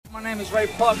My name is Ray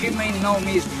Park. You may know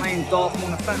me as playing Darth Maul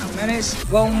in the Phantom Menace,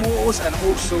 Clone Wars, and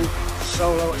also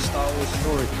Solo: A Star Wars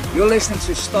Story. You're listening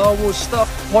to Star Wars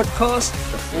Stuff Podcast.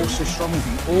 The Force is strong with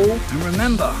you all. And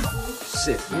remember,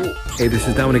 Sith walk. Hey, this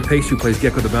is Dominic Pace, who plays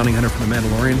Gekko the Bounty Hunter from The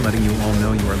Mandalorian, letting you all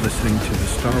know you are listening to the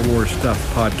Star Wars Stuff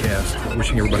Podcast.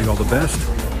 Wishing everybody all the best,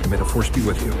 and may the Force be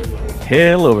with you.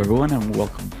 Hello, everyone, and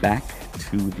welcome back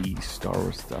to the Star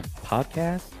Wars Stuff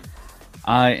Podcast.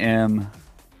 I am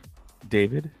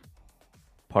David,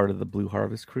 part of the Blue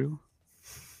Harvest crew.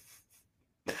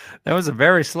 That was a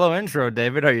very slow intro,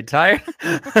 David. Are you tired?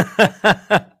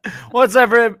 What's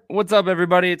up,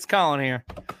 everybody? It's Colin here.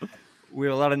 We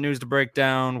have a lot of news to break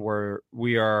down.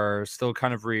 We are still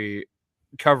kind of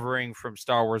recovering from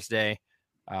Star Wars Day.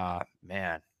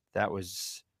 Man, that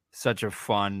was such a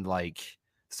fun,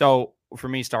 so for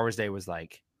me, Star Wars Day was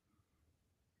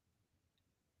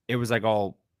it was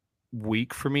all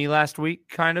week for me last week,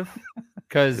 kind of,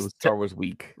 because it was Star Wars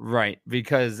week, right?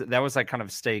 Because that was kind of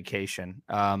staycation.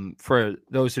 For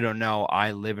those who don't know,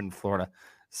 I live in Florida,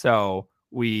 so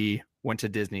we went to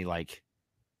Disney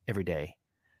every day.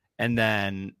 And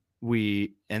then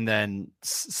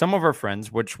some of our friends,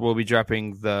 which we'll be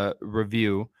dropping the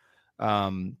review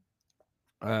for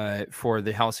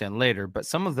the Halcyon later, but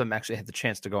some of them actually had the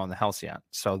chance to go on the Halcyon.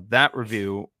 So that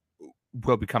review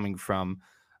will be coming from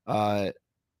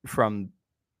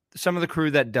some of the crew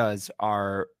that does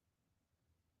our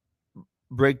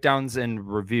breakdowns and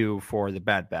review for the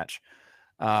Bad Batch.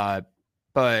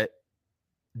 But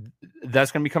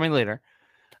that's going to be coming later.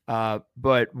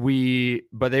 But they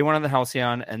went on the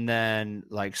Halcyon, and then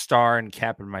Star and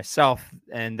Cap and myself,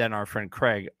 and then our friend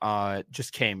Craig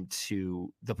just came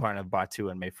to the planet of Batu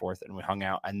on May 4th, and we hung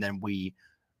out, and then we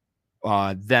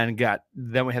then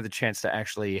we had the chance to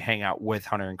actually hang out with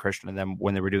Hunter and Christian and them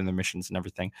when they were doing their missions and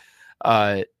everything.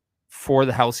 For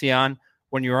the Halcyon,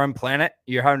 when you're on planet,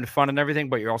 you're having fun and everything,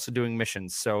 but you're also doing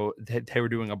missions. So they were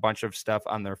doing a bunch of stuff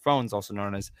on their phones, also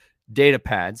known as data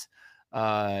pads.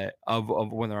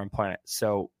 Of when they're on planet.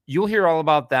 So you'll hear all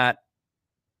about that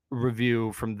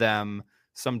review from them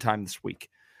sometime this week.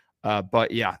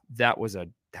 But yeah, that was a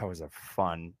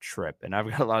fun trip, and I've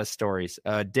got a lot of stories.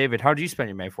 David, how did you spend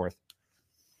your May 4th?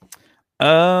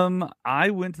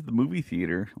 I went to the movie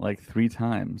theater 3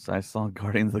 times. I saw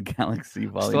Guardians of the Galaxy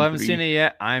Volume Still haven't 3. seen it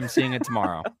yet. I'm seeing it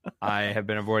tomorrow. I have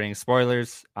been avoiding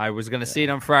spoilers. I was going to see it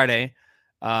on Friday,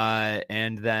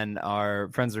 and then our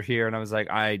friends are here, and I was like,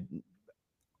 I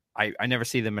never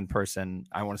see them in person.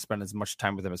 I want to spend as much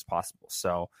time with them as possible.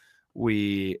 So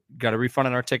we got a refund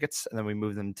on our tickets, and then we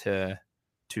moved them to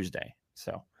Tuesday.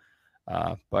 So,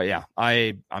 but yeah,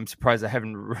 I'm surprised I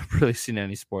haven't really seen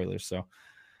any spoilers. So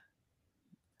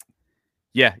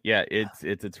yeah,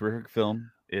 it's a terrific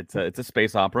film. It's a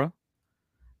space opera,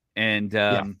 and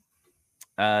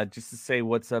just to say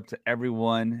what's up to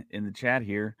everyone in the chat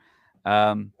here.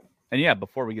 And yeah,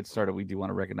 before we get started, we do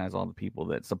want to recognize all the people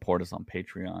that support us on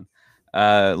Patreon.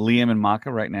 Liam and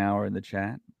Maka right now are in the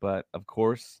chat, but of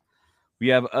course, we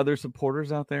have other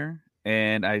supporters out there,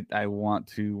 and I want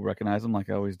to recognize them like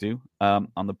I always do.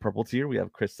 On the purple tier, we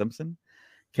have Chris Simpson,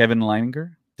 Kevin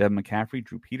Leininger, Deb McCaffrey,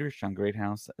 Drew Peters, Sean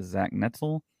Greathouse, Zach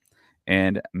Netzel,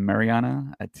 and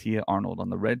Mariana Atia Arnold. On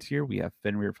the red tier, we have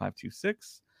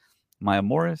Fenrir526, Maya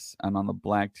Morris, and on the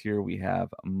black tier, we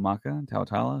have Maka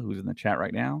Tautala, who's in the chat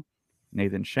right now,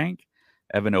 Nathan Shank,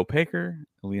 Evan Opaker,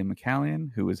 Liam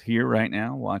McCallion, who is here right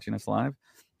now watching us live,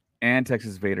 and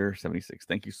Texas Vader 76.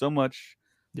 Thank you so much.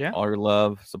 Yeah. All your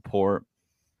love, support.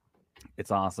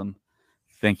 It's awesome.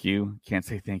 Thank you. Can't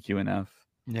say thank you enough.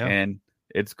 Yeah. And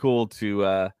it's cool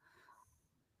to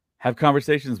have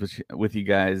conversations with you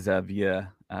guys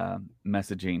via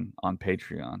messaging on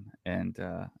Patreon, and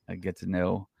I get to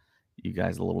know you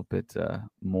guys a little bit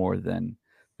more than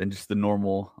just the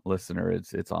normal listener.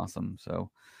 It's awesome.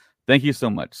 So thank you so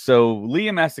much. So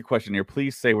Liam asked a question here.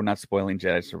 Please say we're not spoiling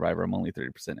Jedi Survivor. I'm only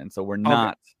 30%. And so we're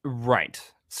not. Right.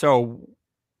 So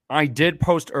I did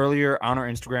post earlier on our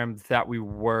Instagram that we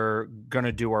were going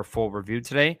to do our full review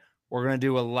today. We're going to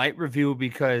do a light review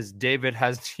because David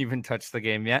hasn't even touched the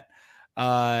game yet.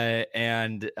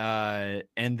 And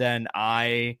then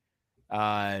I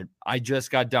just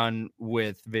got done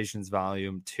with Visions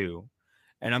Volume 2.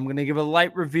 And I'm going to give a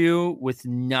light review with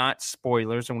not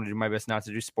spoilers. I'm going to do my best not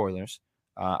to do spoilers.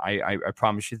 I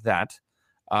promise you that.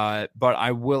 But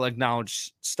I will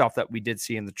acknowledge stuff that we did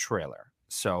see in the trailer.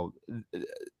 So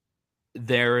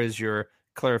there is your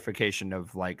clarification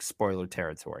of spoiler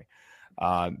territory.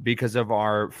 Because of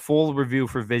our full review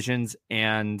for Visions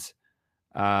and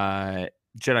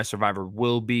Jedi Survivor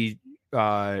will be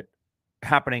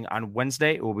happening on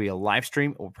Wednesday. It will be a live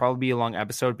stream. It will probably be a long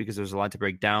episode because there's a lot to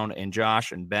break down. And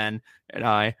Josh and Ben and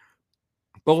I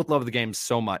both love the game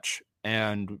so much.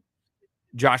 And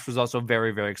Josh was also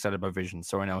very, very excited about Vision.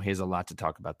 So I know he has a lot to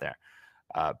talk about there.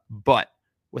 But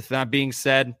with that being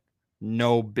said,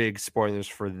 no big spoilers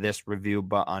for this review.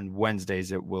 But on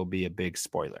Wednesdays, it will be a big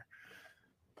spoiler.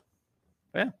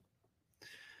 Yeah.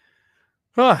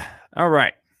 All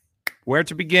right. Where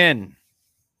to begin?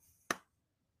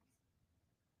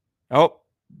 Oh,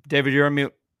 David, you're on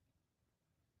mute.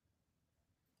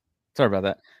 Sorry about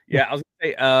that. Yeah, I was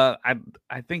gonna say,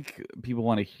 I think people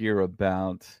want to hear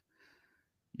about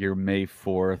your May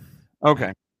 4th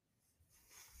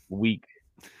week,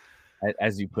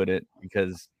 as you put it,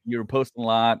 because you were posting a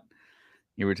lot.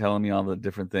 You were telling me all the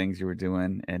different things you were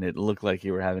doing, and it looked like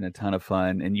you were having a ton of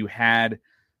fun. And you had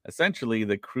essentially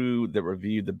the crew that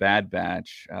reviewed the Bad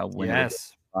Batch when it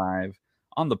was live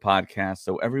on the podcast.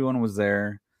 So everyone was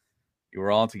there. You were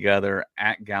all together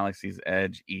at Galaxy's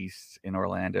Edge East in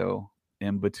Orlando,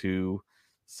 in Batu.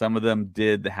 Some of them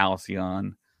did the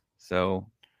Halcyon. So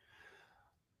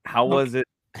how was it?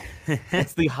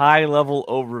 What's the high-level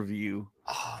overview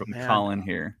from Colin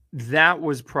here? That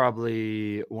was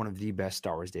probably one of the best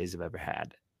Star Wars days I've ever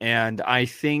had. And I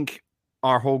think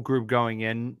our whole group going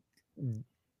in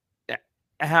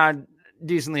had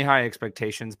decently high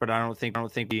expectations, but I don't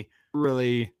think we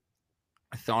really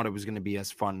thought it was going to be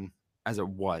as fun as it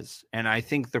was. And I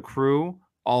think the crew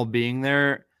all being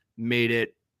there made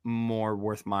it more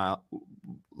worthwhile.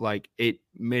 Like, it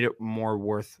made it more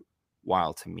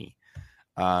worthwhile to me.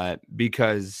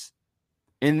 Because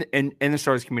in the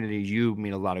Star Wars community, you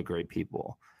meet a lot of great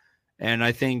people. And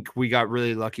I think we got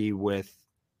really lucky with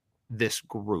this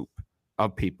group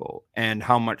of people and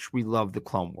how much we love the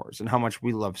Clone Wars and how much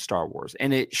we love Star Wars.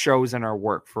 And it shows in our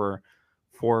work for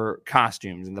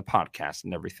costumes and the podcast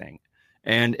and everything.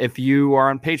 And if you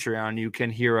are on Patreon, you can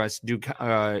hear us do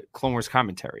Clone Wars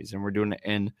commentaries, and we're doing it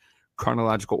in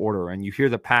chronological order. And you hear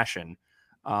the passion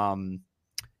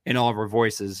in all of our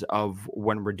voices of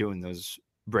when we're doing those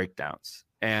breakdowns.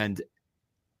 And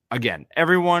again,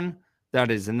 everyone that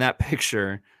is in that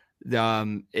picture,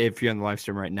 if you're on the live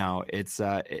stream right now, it's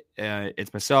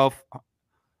myself,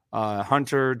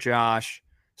 Hunter, Josh,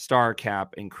 Star,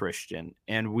 Cap, and Christian.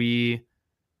 And we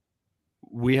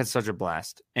had such a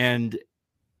blast. And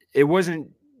it wasn't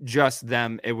just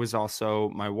them. It was also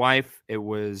my wife. It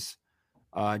was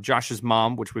Josh's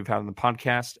mom, which we've had on the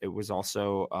podcast. It was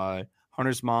also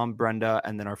Hunter's mom, Brenda,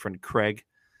 and then our friend Craig.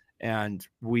 And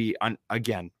we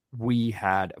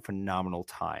had a phenomenal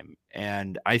time.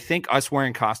 And I think us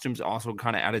wearing costumes also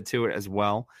kind of added to it as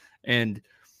well. And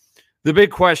the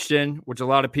big question, which a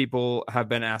lot of people have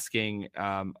been asking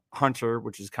Hunter,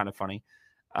 which is kind of funny,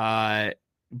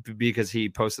 because he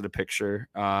posted a picture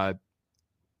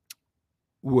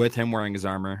with him wearing his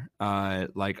armor,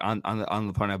 like on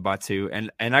the planet of Batu.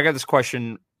 And I got this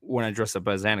question when I dressed up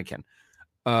as Anakin,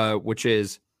 which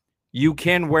is, you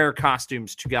can wear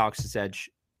costumes to Galaxy's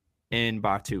Edge in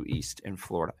Batu East in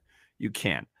Florida. You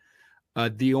can.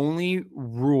 The only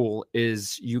rule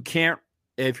is you can't,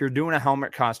 if you're doing a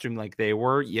helmet costume like they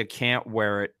were, you can't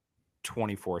wear it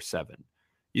 24/7.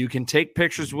 You can take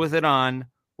pictures with it on,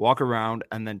 walk around,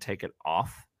 and then take it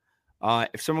off.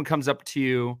 If someone comes up to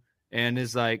you and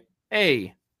is like,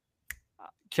 hey,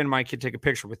 can my kid take a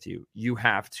picture with you? You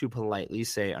have to politely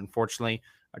say, unfortunately,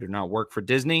 I do not work for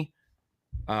Disney.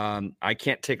 I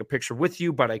can't take a picture with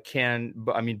you, but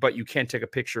you can take a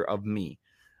picture of me.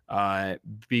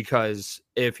 Because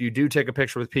if you do take a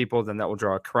picture with people, then that will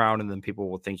draw a crowd, and then people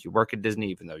will think you work at Disney,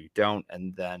 even though you don't.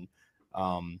 And then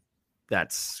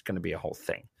that's going to be a whole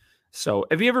thing. So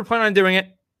if you ever plan on doing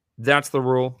it, that's the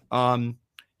rule.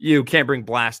 You can't bring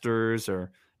blasters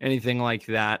or anything like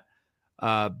that.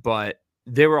 But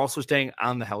they were also staying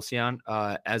on the Halcyon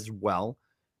as well.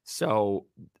 So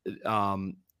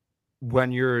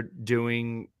when you're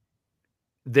doing,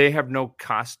 they have no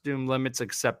costume limits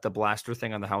except the blaster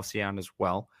thing on the Halcyon as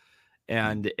well.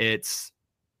 And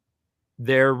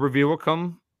their review will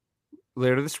come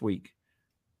later this week,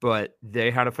 but they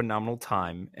had a phenomenal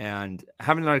time. And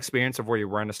having that experience of where you're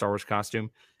wearing a Star Wars costume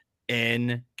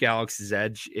in Galaxy's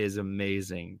Edge is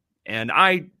amazing. And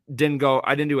I didn't do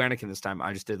Anakin this time.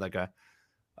 I just did like a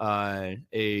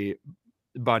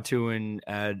Batuan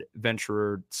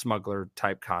adventurer smuggler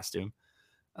type costume.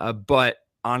 But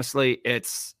honestly,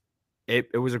 it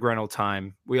was a grand old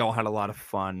time. We all had a lot of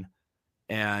fun,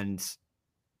 and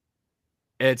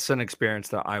it's an experience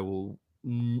that I will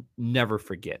never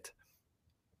forget.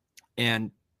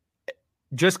 And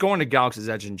just going to Galaxy's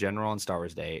Edge in general on Star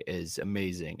Wars Day is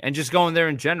amazing. And just going there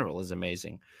in general is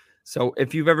amazing. So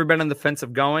if you've ever been on the fence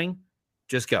of going,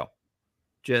 just go.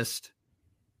 Just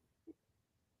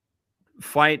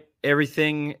fight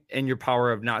everything in your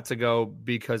power of not to go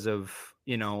because of,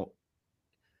 if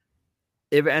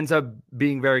it ends up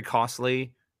being very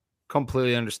costly,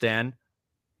 completely understand.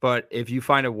 But if you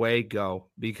find a way, go,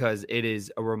 because it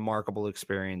is a remarkable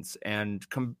experience. And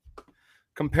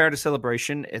compared to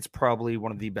Celebration, it's probably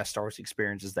one of the best Star Wars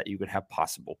experiences that you could have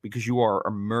possible, because you are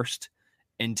immersed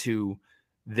into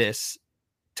this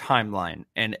timeline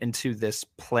and into this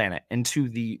planet, into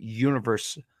the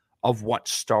universe of what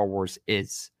Star Wars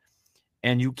is.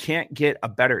 And you can't get a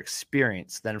better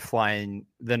experience than flying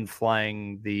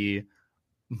the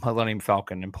Millennium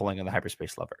Falcon and pulling on the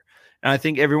hyperspace lever. And I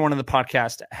think everyone on the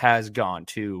podcast has gone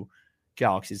to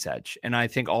Galaxy's Edge. And I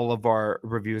think all of our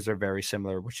reviews are very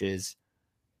similar, which is,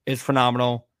 it's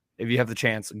phenomenal. If you have the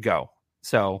chance, go.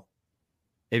 So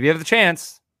if you have the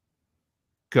chance,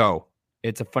 go.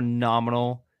 It's a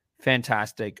phenomenal,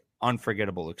 fantastic,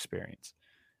 unforgettable experience.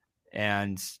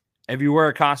 And if you wear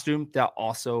a costume, that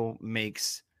also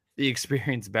makes the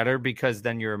experience better, because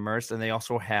then you're immersed. And they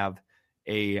also have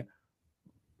a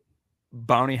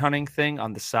bounty hunting thing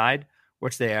on the side,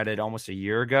 which they added almost a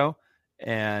year ago.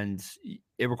 And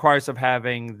it requires of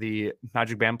having the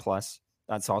Magic Band Plus.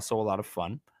 That's also a lot of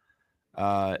fun.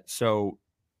 So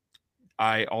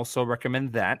I also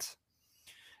recommend that.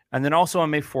 And then also on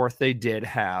May 4th, they did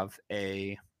have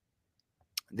a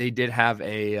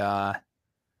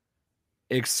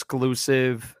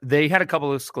exclusive. They had a couple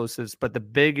of exclusives, but the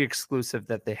big exclusive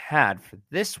that they had for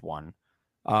this one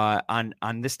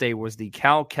on this day was the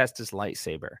Cal Kestis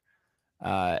lightsaber.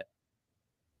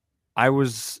 I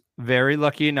was very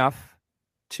lucky enough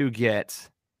to get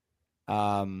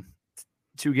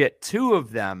two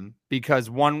of them, because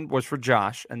one was for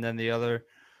Josh, and then the other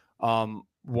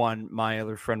one my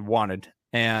other friend wanted.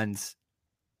 And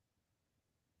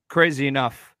crazy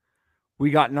enough,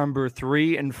 we got number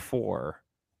 3 and 4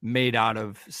 made out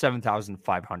of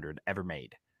 7,500 ever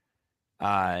made.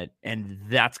 And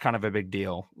that's kind of a big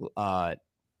deal.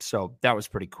 So that was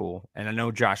pretty cool. And I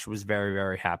know Josh was very,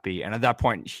 very happy. And at that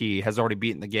point, he has already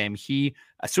beaten the game.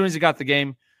 As soon as he got the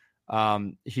game,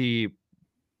 I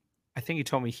think he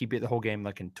told me he beat the whole game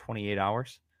like in 28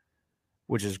 hours,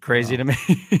 which is crazy to me.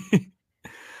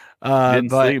 Didn't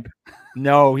sleep.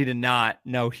 No, he did not.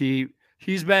 No,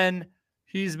 he's been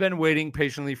waiting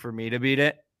patiently for me to beat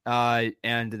it.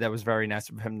 And that was very nice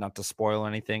of him not to spoil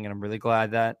anything. And I'm really glad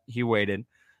that he waited,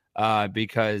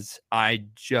 because I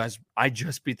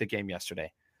just beat the game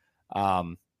yesterday.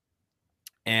 And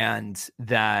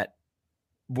that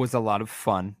was a lot of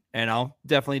fun, and I'll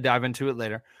definitely dive into it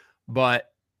later. But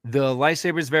the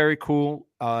lightsaber is very cool.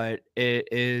 It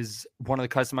is one of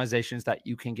the customizations that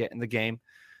you can get in the game.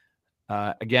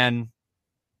 Again,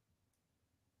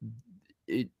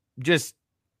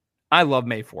 I love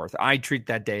May 4th. I treat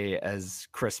that day as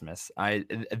Christmas.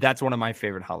 That's one of my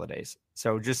favorite holidays.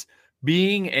 So just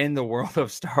being in the world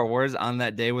of Star Wars on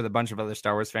that day with a bunch of other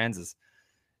Star Wars fans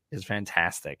is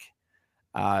fantastic.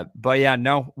 But yeah,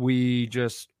 no, we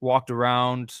just walked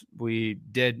around. We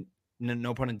did,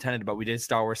 no pun intended, but we did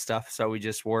Star Wars stuff. So we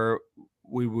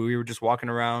were just walking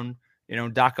around,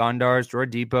 Doc Ondar's, Droid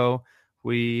Depot.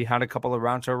 We had a couple of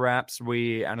Rancho wraps.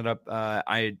 We ended up,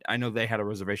 I know they had a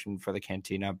reservation for the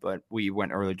cantina, but we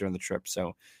went early during the trip, so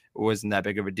it wasn't that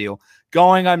big of a deal.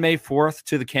 Going on May 4th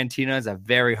to the cantina is a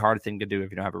very hard thing to do if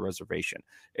you don't have a reservation.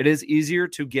 It is easier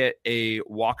to get a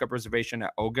walk-up reservation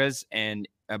at Oga's and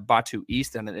Batu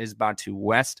East than it is Batu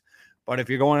West. But if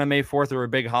you're going on May 4th or a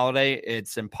big holiday,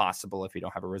 it's impossible if you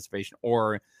don't have a reservation,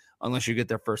 or unless you get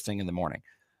there first thing in the morning.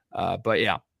 But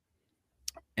yeah.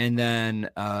 And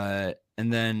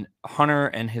then Hunter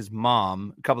and his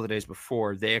mom, a couple of days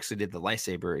before, they actually did the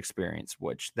lightsaber experience,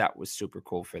 which that was super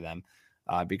cool for them,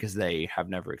 because they have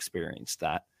never experienced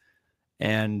that.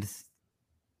 And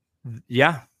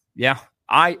yeah.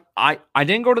 I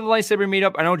didn't go to the lightsaber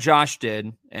meetup. I know Josh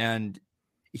did, and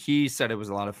he said it was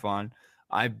a lot of fun.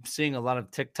 I'm seeing a lot of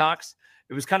TikToks.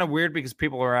 It was kind of weird because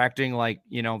people are acting like,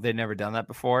 they'd never done that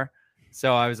before.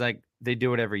 So I was like, they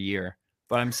do it every year.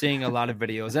 But I'm seeing a lot of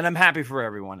videos, and I'm happy for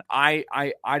everyone. I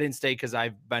didn't stay because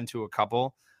I've been to a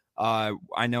couple.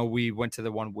 I know we went to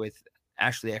the one with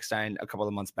Ashley Eckstein a couple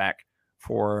of months back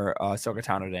for Ahsoka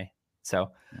Tano Day.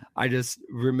 So I just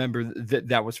remember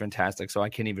that was fantastic. So I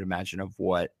can't even imagine of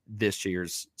what this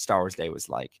year's Star Wars Day was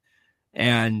like.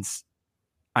 And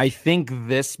I think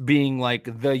this being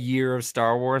like the year of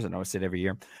Star Wars, I know I say it every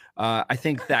year. I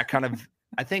think that kind of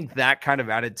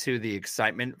added to the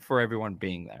excitement for everyone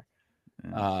being there.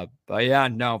 But yeah,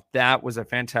 no, that was a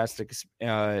fantastic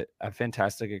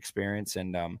experience.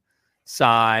 And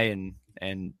Cy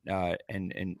and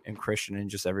Christian and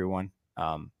just everyone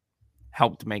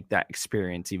helped make that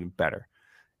experience even better.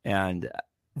 And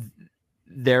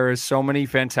there are so many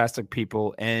fantastic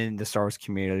people in the Star Wars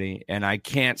community, and I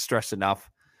can't stress enough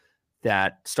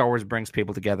that Star Wars brings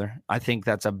people together. I think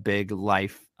that's a big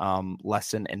life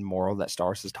lesson and moral that Star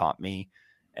Wars has taught me,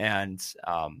 and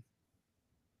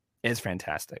it's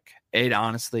fantastic. It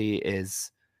honestly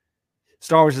is.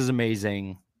 Star Wars is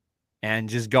amazing, and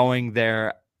just going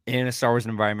there in a Star Wars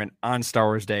environment on Star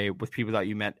Wars Day with people that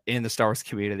you met in the Star Wars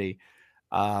community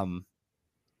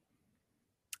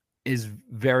is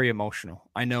very emotional.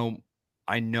 I know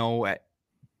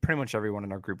pretty much everyone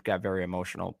in our group got very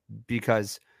emotional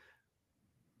because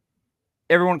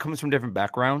everyone comes from different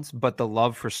backgrounds, but the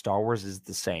love for Star Wars is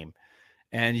the same.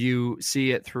 And you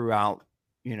see it throughout,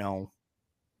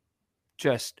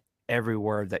 just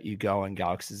everywhere that you go in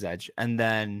Galaxy's Edge. And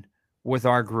then with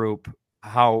our group,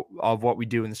 of what we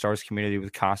do in the Star Wars community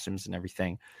with costumes and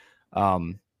everything,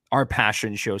 our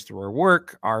passion shows through our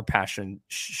work. Our passion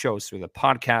shows through the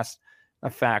podcast. The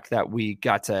fact that we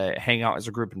got to hang out as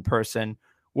a group in person,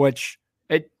 which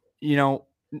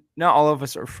not all of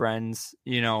us are friends,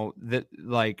 that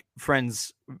like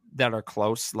friends that are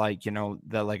close, like,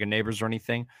 that like a neighbors or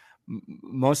anything.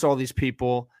 Most all these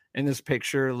people in this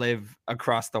picture live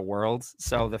across the world.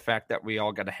 So the fact that we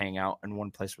all got to hang out in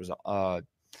one place was,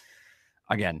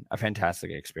 again, a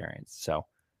fantastic experience. So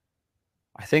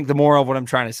I think the moral of what I'm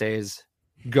trying to say is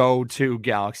go to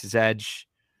Galaxy's Edge,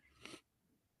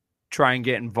 try and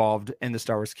get involved in the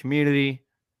Star Wars community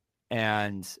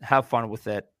and have fun with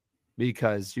it,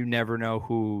 because you never know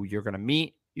who you're going to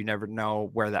meet. You never know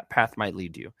where that path might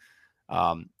lead you.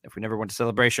 If we never went to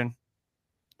Celebration,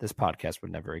 this podcast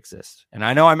would never exist. And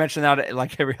I know I mentioned that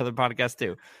like every other podcast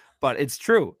too, but it's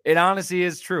true. It honestly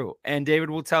is true. And David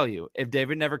will tell you, if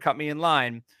David never cut me in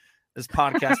line, this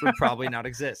podcast would probably not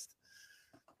exist.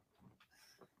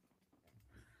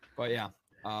 But yeah.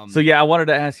 I wanted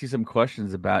to ask you some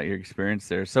questions about your experience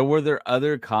there. So were there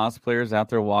other cosplayers out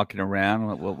there walking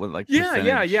around? What like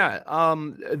percentage?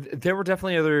 There were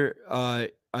definitely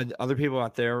other people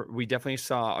out there. We definitely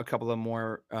saw a couple of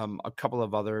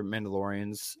other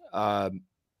Mandalorians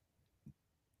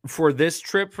for this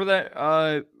trip for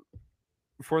the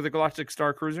Galactic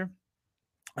Star Cruiser.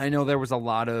 I know there was a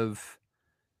lot of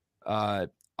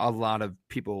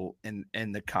people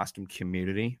in the costume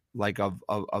community, like of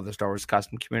the Star Wars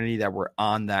costume community, that were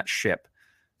on that ship.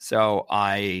 So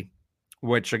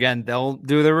which again, they'll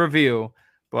do the review,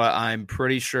 but I'm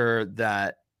pretty sure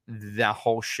that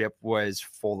whole ship was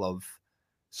full of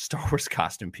Star Wars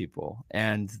costume people.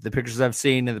 And the pictures I've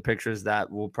seen and the pictures that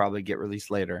will probably get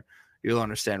released later, you'll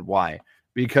understand why.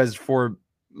 Because for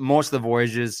most of the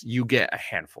voyages, you get a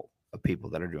handful of people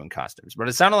that are doing costumes. But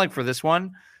it sounded like for this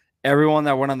one, everyone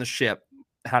that went on the ship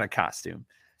had a costume,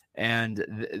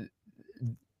 and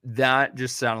that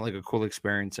just sounded like a cool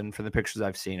experience. And for the pictures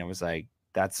I've seen, I was like,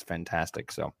 that's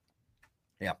fantastic. So,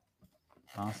 yeah.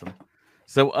 Awesome.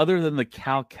 So other than the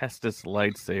Cal Kestis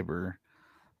lightsaber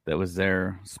that was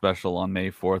there special on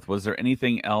May 4th, was there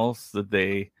anything else that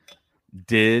they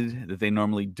did that they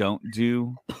normally don't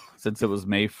do since it was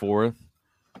May 4th?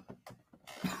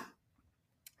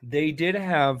 They did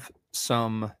have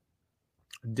some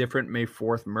different May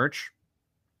 4th merch,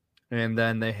 and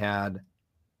then they had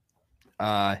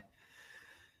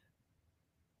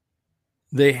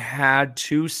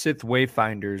two Sith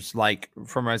Wayfinders, like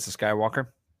from Rise of Skywalker.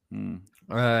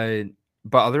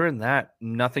 But other than that,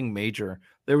 nothing major.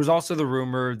 There was also the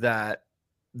rumor that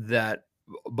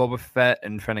Boba Fett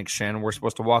and Fennec Shan were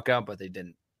supposed to walk out, but they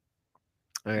didn't,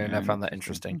 and I found that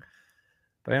interesting.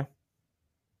 But yeah.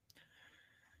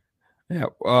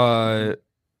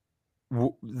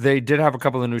 They did have a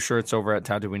couple of new shirts over at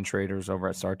Tatooine Traders, over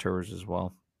at Star Tours as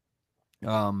well.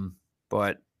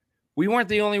 But we weren't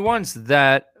the only ones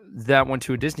that went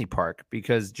to a Disney park,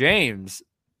 because James,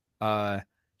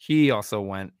 he also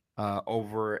went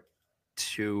over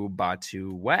to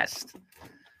Batu West.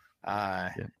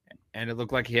 And it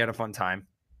looked like he had a fun time.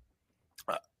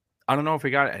 I don't know if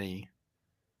we got any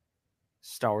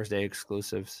Star Wars Day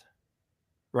exclusives,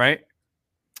 right?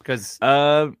 Because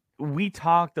we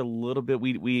talked a little bit.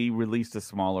 We released a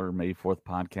smaller May 4th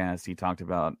podcast. He talked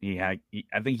about I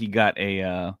think he got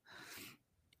a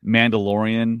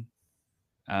Mandalorian.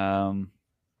 I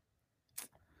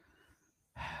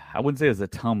wouldn't say it was a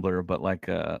tumbler, but like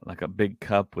a big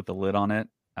cup with a lid on it.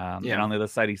 And on the other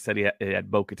side, he said it had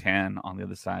Bo-Katan on the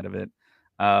other side of it.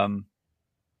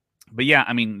 But yeah,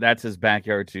 I mean, that's his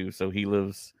backyard too. So he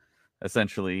lives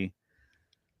essentially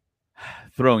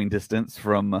throwing distance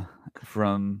from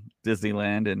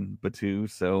Disneyland and Batu.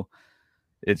 So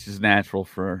it's just natural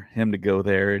for him to go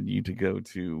there and you to go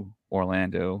to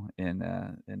Orlando and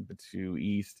to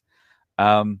East.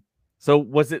 So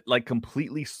was it like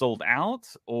completely sold out,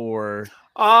 or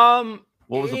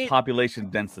what was the population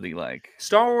density like?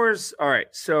 Star Wars. All right.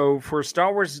 So for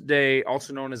Star Wars Day,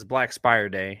 also known as Black Spire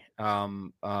Day,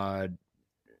 known on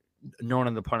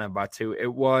the Planet of Batu,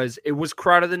 it was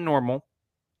crowded than normal,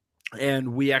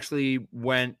 and we actually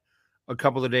went a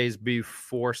couple of days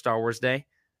before Star Wars Day,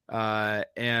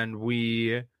 and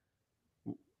we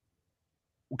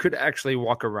could actually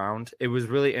walk around. It was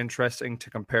really interesting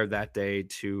to compare that day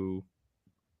to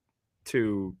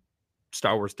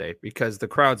Star Wars Day because the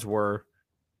crowds were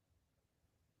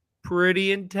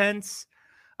pretty intense.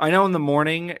 I know in the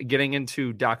morning getting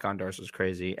into Dok-Ondar's was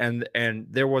crazy, and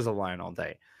there was a line all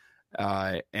day,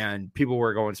 and people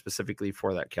were going specifically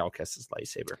for that Cal Kestis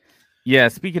lightsaber. Yeah,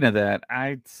 speaking of that,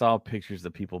 I saw pictures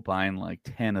of people buying like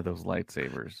 10 of those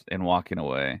lightsabers and walking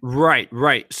away.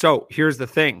 Right. So here's the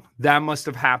thing. That must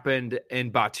have happened in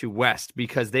Batu West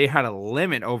because they had a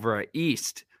limit over at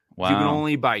East. Wow. You can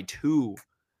only buy 2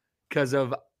 because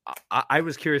of I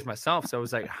was curious myself. So I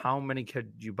was like, how many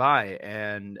could you buy?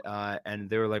 And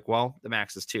they were like, well, the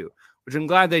max is 2, which I'm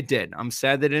glad they did. I'm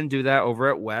sad they didn't do that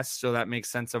over at West. So that makes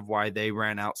sense of why they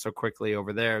ran out so quickly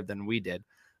over there than we did.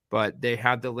 But they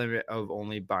had the limit of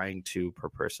only buying 2 per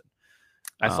person.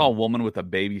 I saw a woman with a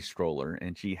baby stroller,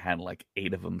 and she had like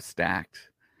 8 of them stacked.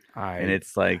 And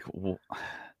it's like, well,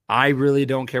 I really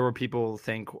don't care what people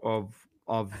think of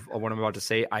what I'm about to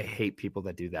say. I hate people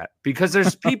that do that because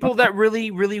there's people that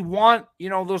really, really want,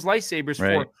 those lightsabers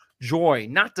for joy,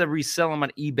 not to resell them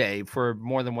on eBay for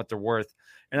more than what they're worth.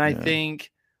 And I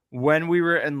think when we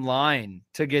were in line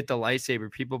to get the lightsaber,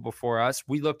 people before us,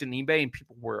 we looked in eBay and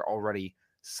people were already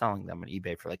selling them on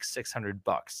eBay for like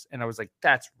 $600. And I was like,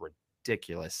 that's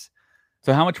ridiculous.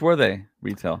 So how much were they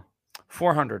retail?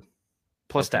 $400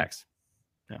 plus tax.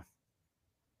 Yeah.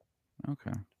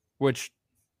 Okay. Which,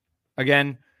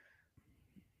 again,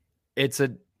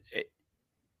 the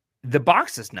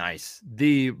box is nice.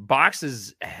 The box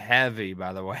is heavy,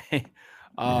 by the way.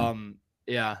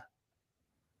 Yeah.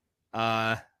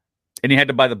 And you had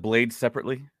to buy the blade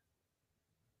separately?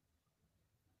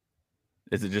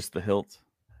 Is it just the hilt?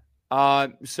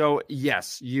 So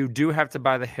yes, you do have to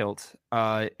buy the hilt.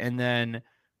 And then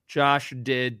Josh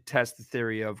did test the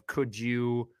theory of could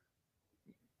you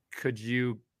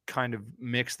kind of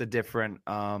mix the different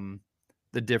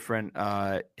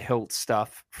hilt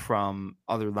stuff from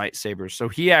other lightsabers. So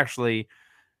he actually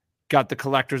got the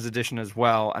collector's edition as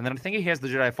well. And then I think he has the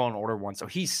Jedi Fallen Order one. So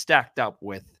he's stacked up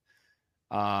with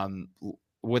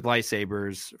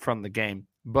lightsabers from the game.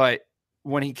 But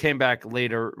when he came back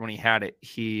later, when he had it,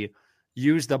 he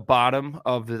used the bottom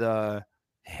of the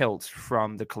hilt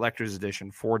from the collector's edition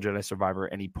for Jedi Survivor,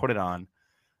 and he put it on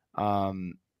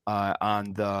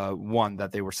the one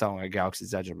that they were selling at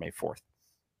Galaxy's Edge on May 4th.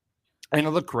 And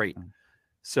it looked great.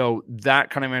 So that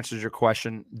kind of answers your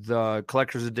question. The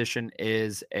collector's edition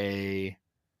is that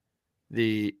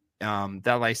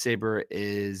lightsaber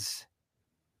is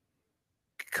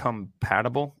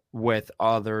compatible with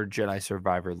other Jedi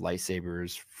Survivor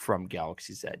lightsabers from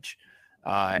Galaxy's Edge,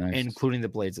 Nice. including the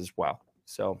blades as well.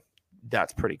 So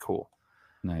that's pretty cool.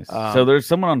 Nice. So there's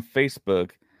someone on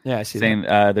Facebook I see saying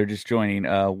they're just joining.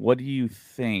 What do you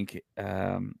think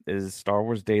is Star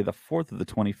Wars Day the 4th or the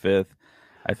 25th?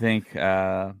 I think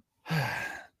that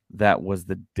was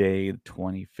the day, the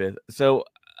 25th. So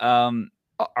our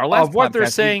last what they're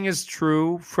podcast, saying is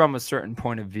true from a certain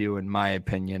point of view, in my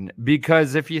opinion,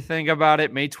 because if you think about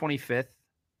it, May 25th,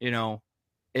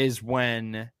 is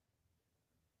when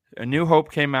A New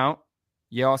Hope came out.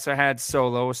 You also had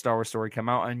Solo, A Star Wars Story, come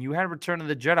out, and you had Return of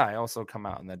the Jedi also come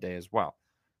out on that day as well.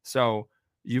 So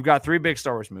you've got 3 big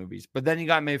Star Wars movies, but then you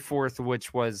got May 4th,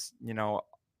 which was,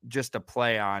 just a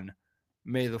play on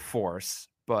May the Force,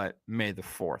 but May the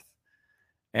 4th.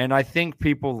 And I think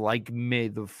people like May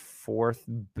the 4th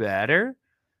better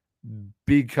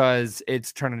because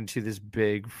it's turned into this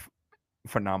big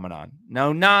phenomenon.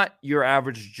 Now, not your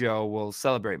average Joe will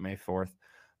celebrate May 4th,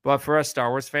 but for us Star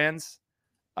Wars fans,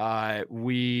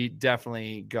 we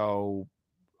definitely go,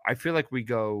 I feel like we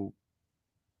go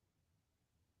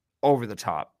over the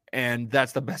top, and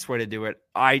that's the best way to do it.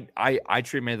 I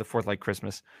treat May the 4th like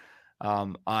Christmas.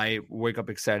 I wake up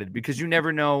excited because you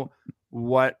never know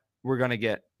what we're going to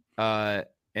get.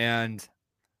 And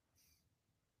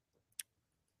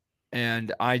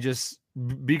I just,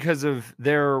 because of,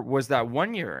 there was that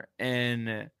one year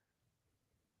on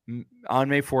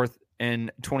May 4th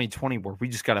in 2020 where we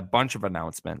just got a bunch of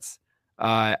announcements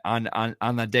on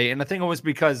that day. And I think it was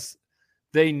because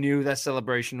they knew that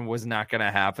Celebration was not going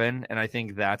to happen, and I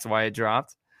think that's why it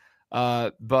dropped.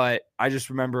 But I just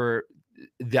remember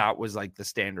that was like the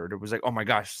standard. It was like, oh my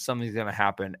gosh, something's going to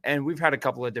happen. And we've had a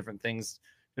couple of different things.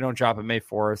 They don't drop on May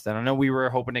 4th. And I know we were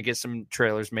hoping to get some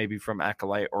trailers maybe from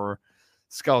Acolyte or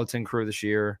Skeleton Crew this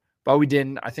year, but we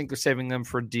didn't. I think they're saving them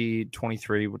for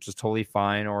D23, which is totally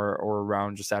fine, or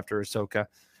around just after Ahsoka.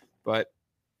 But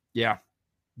yeah,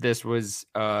 this was,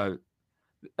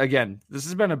 again, this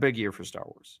has been a big year for Star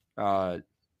Wars.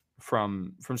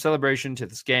 From Celebration to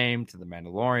this game to The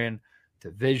Mandalorian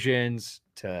to Visions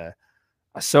to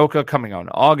Ahsoka coming out in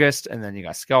August, and then you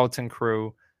got Skeleton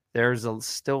Crew. There's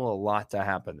still a lot to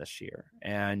happen this year,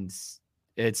 and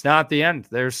it's not the end.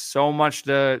 There's so much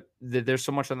there's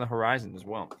so much on the horizon as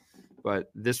well.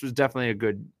 But this was definitely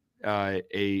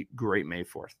a great May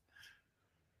 4th.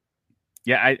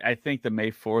 Yeah, I think the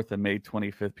May 4th and May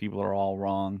 25th people are all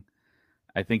wrong.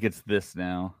 I think it's this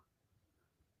now.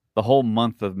 The whole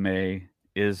month of May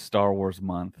is Star Wars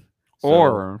month. So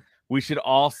or we should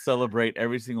all celebrate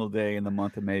every single day in the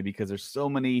month of May because there's so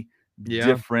many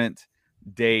different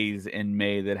days in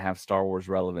May that have Star Wars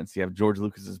relevance. You have George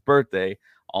Lucas's birthday,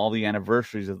 all the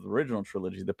anniversaries of the original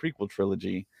trilogy, the prequel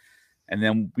trilogy, and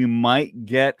then we might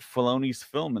get Filoni's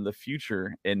film in the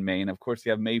future in May. And of course,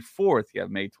 you have May 4th, you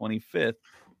have May 25th.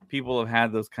 People have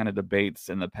had those kind of debates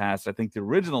in the past. I think the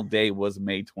original day was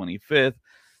May 25th,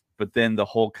 but then the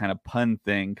whole kind of pun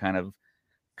thing kind of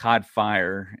caught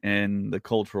fire in the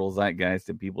cultural zeitgeist,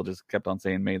 and people just kept on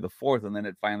saying May the 4th, and then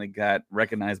it finally got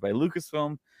recognized by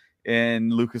Lucasfilm,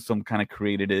 and Lucasfilm kind of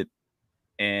created it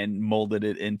and molded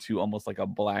it into almost like a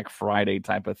Black Friday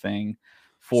type of thing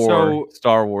for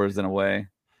Star Wars in a way.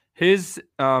 His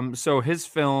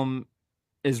film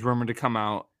is rumored to come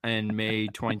out in May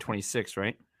 2026,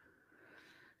 right?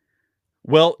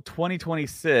 Well,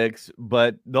 2026,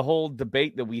 but the whole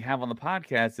debate that we have on the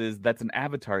podcast is that's an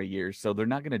Avatar year, so they're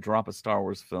not going to drop a Star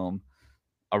Wars film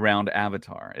around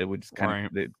Avatar. It would just kind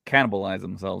of cannibalize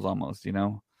themselves almost, you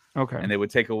know? Okay. And they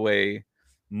would take away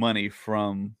money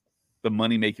from the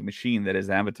money-making machine that is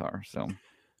Avatar, so...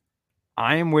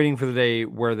 I am waiting for the day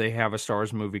where they have a Star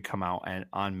Wars movie come out and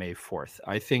on May 4th.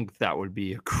 I think that would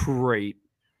be a great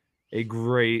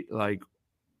way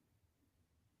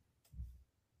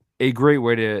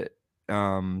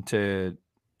to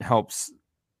help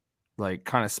like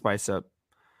kind of spice up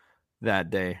that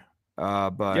day.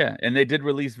 But yeah, and they did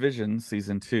release Visions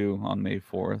season 2 on May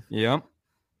 4th. Yep.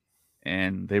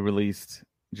 And they released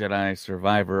Jedi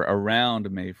Survivor around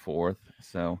May 4th.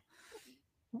 So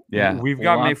yeah, we've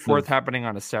got May 4th happening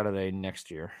on a Saturday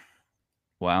next year.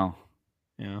 Wow.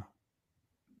 Yeah.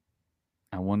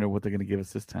 I wonder what they're going to give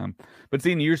us this time. But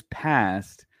see, in years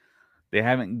past, they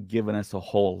haven't given us a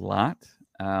whole lot.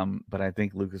 But I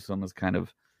think Lucasfilm is kind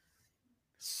of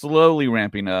slowly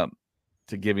ramping up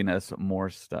to giving us more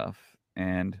stuff.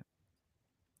 And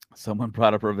someone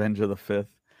brought up Revenge of the 5th.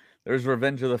 There's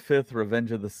Revenge of the 5th,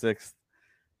 Revenge of the 6th.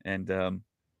 And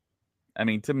I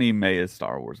mean, to me, May is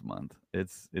Star Wars month.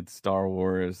 It's Star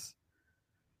Wars.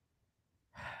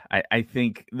 I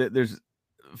think that there's,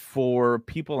 for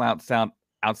people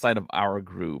outside of our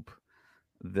group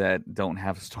that don't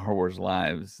have Star Wars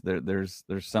lives, there's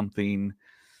something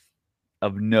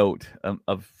of note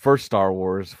of first Star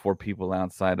Wars for people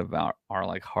outside of our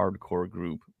like hardcore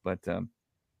group. But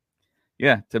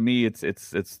yeah, to me, it's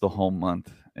the whole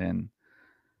month, and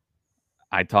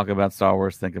I talk about Star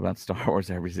Wars, think about Star Wars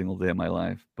every single day of my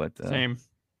life. But same.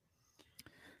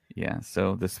 Yeah,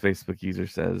 so this Facebook user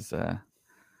says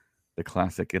the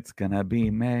classic, it's gonna be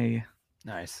May.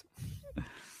 Nice.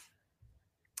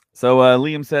 So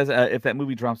Liam says, if that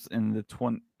movie drops in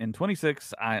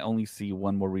 26, I only see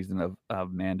one more reason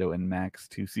of Mando and Max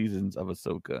 2 seasons of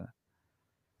Ahsoka.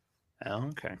 Oh,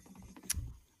 okay.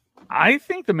 I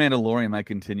think The Mandalorian might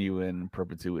continue in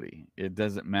perpetuity. It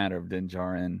doesn't matter if Din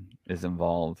Djarin is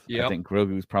involved. Yep. I think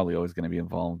Grogu's probably always going to be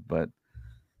involved, but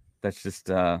that's just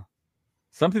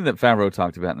something that Favreau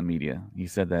talked about in the media. He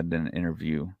said that in an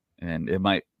interview, and it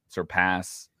might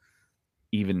surpass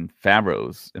even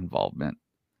Favreau's involvement.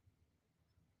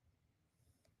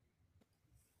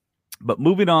 But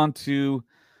moving on to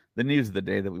the news of the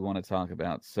day that we want to talk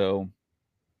about. So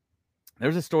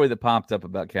there's a story that popped up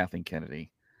about Kathleen Kennedy.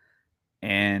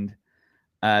 And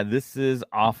this is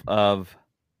off of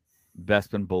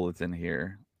Bespin Bulletin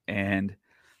here. And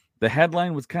the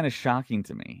headline was kind of shocking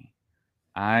to me.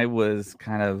 I was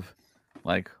kind of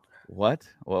like, what?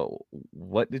 Well,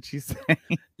 what did she say?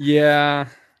 Yeah,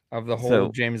 of the whole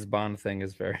James Bond thing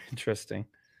is very interesting.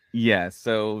 Yeah,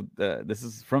 so this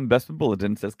is from Bespin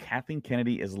Bulletin. It says Kathleen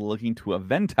Kennedy is looking to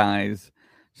eventize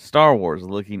Star Wars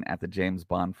looking at the James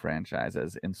Bond franchise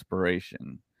as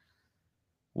inspiration,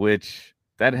 which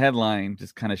that headline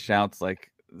just kind of shouts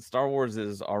like Star Wars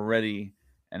is already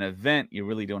an event. You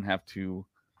really don't have to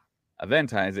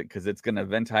eventize it because it's going to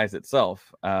eventize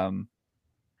itself. I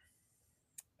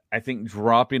think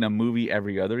dropping a movie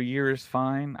every other year is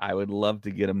fine. I would love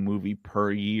to get a movie per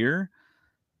year.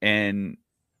 And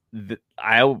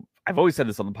I've always said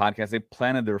this on the podcast. They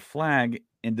planted their flag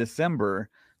in December.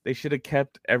 They should have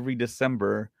kept every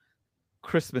December,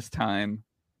 Christmas time,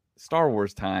 Star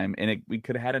Wars time, and we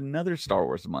could have had another Star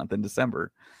Wars month in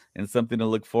December and something to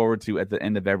look forward to at the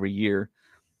end of every year.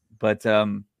 But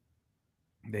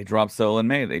they dropped Solo in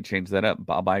May. They changed that up.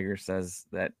 Bob Iger says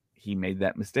that he made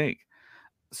that mistake.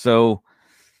 So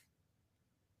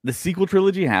the sequel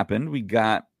trilogy happened. We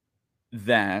got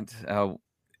that,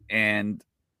 and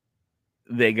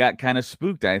they got kind of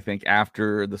spooked, I think,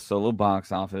 after the Solo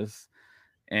box office.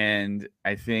 And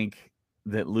I think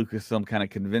that Lucasfilm kind of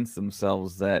convinced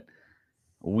themselves that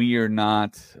we are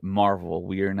not Marvel.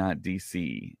 We are not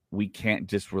DC. We can't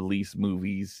just release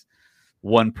movies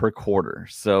one per quarter.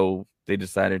 So they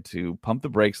decided to pump the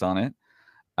brakes on it.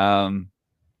 And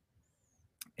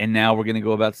now we're going to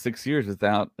go about 6 years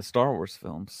without a Star Wars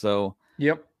film. So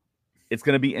yep, it's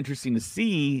going to be interesting to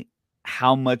see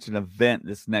how much an event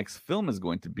this next film is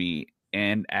going to be.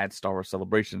 And at Star Wars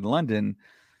Celebration in London,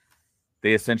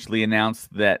 they essentially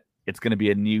announced that it's going to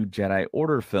be a new Jedi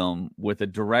Order film with a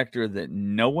director that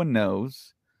no one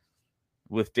knows,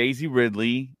 with Daisy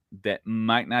Ridley that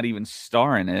might not even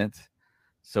star in it.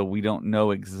 So we don't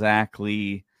know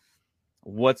exactly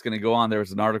what's going to go on. There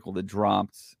was an article that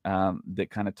dropped that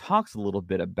kind of talks a little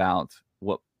bit about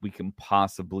what we can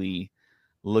possibly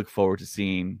look forward to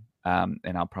seeing. And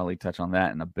I'll probably touch on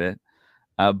that in a bit.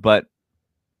 But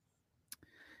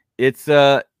it's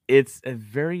a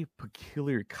very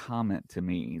peculiar comment to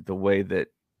me, the way that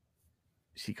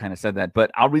she kind of said that. But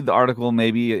I'll read the article.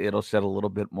 Maybe it'll shed a little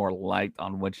bit more light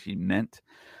on what she meant.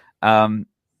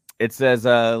 It says,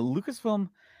 Lucasfilm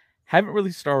haven't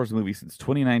released Star Wars movie since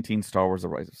 2019 Star Wars The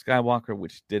Rise of Skywalker,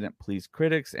 which didn't please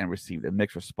critics and received a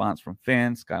mixed response from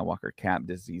fans. Skywalker capped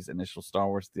Disney's initial Star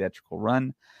Wars theatrical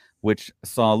run, which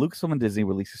saw Lucasfilm and Disney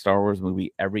release a Star Wars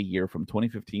movie every year from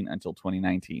 2015 until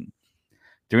 2019.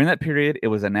 During that period, it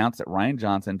was announced that Rian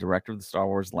Johnson, director of the Star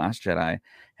Wars Last Jedi,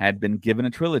 had been given a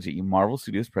trilogy. Marvel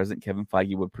Studios president Kevin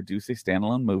Feige would produce a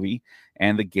standalone movie,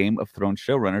 and the Game of Thrones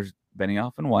showrunners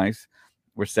Benioff and Weiss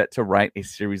were set to write a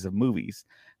series of movies.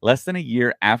 Less than a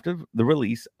year after the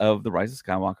release of The Rise of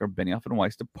Skywalker, Benioff and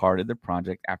Weiss departed the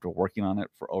project after working on it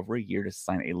for over a year to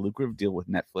sign a lucrative deal with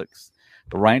Netflix.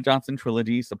 The Rian Johnson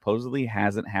trilogy supposedly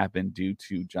hasn't happened due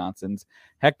to Johnson's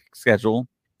hectic schedule,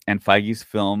 and Feige's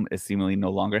film is seemingly no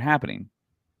longer happening.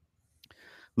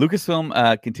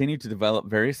 Lucasfilm continued to develop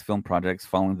various film projects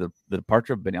following the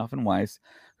departure of Benioff and Weiss,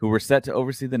 who were set to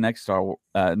oversee the next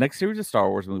series of Star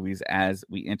Wars movies as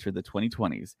we enter the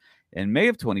 2020s. In May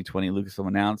of 2020, Lucasfilm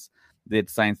announced they had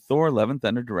signed Thor: Love and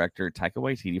Thunder director Taika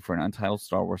Waititi for an untitled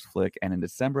Star Wars flick, and in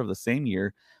December of the same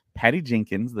year, Patty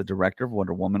Jenkins, the director of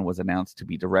Wonder Woman, was announced to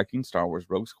be directing Star Wars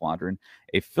Rogue Squadron,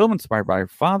 a film inspired by her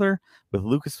father, with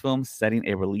Lucasfilm setting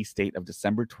a release date of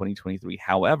December 2023.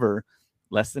 However,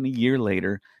 less than a year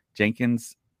later,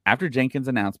 after Jenkins'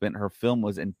 announcement, her film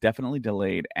was indefinitely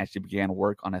delayed as she began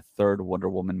work on a third Wonder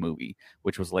Woman movie,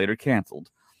 which was later canceled.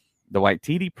 The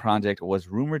Waititi project was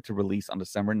rumored to release on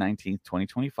December 19,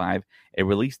 2025, a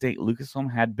release date Lucasfilm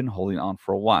had been holding on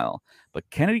for a while. But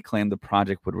Kennedy claimed the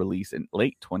project would release in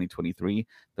late 2023,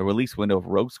 the release window of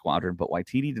Rogue Squadron, but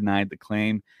Waititi denied the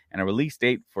claim, and a release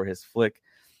date for his flick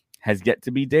has yet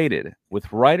to be dated.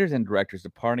 With writers and directors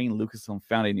departing, Lucasfilm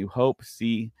found a new hope.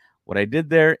 See what I did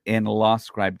there in Lost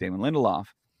scribe Damon Lindelof,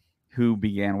 who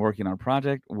began working on a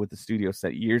project with the studio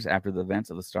set years after the events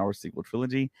of the Star Wars sequel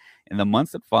trilogy. In the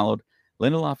months that followed,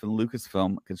 Lindelof and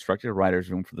Lucasfilm constructed a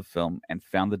writer's room for the film and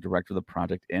found the director of the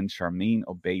project in Charmin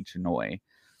Obey-Chenoy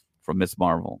from Ms.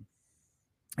 Marvel.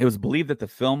 It was believed that the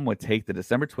film would take the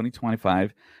December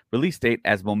 2025 release date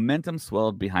as momentum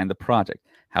swelled behind the project.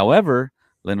 However,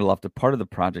 Lindelof departed the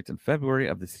project in February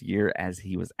of this year as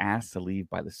he was asked to leave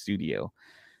by the studio,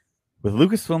 with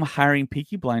Lucasfilm hiring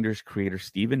Peaky Blinders creator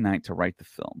Stephen Knight to write the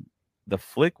film. The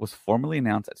flick was formally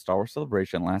announced at Star Wars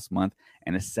Celebration last month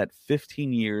and is set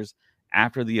 15 years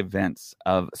after the events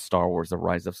of Star Wars The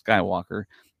Rise of Skywalker,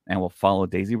 and will follow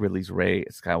Daisy Ridley's Rey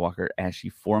Skywalker as she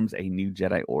forms a new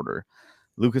Jedi Order.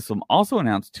 Lucasfilm also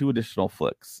announced 2 additional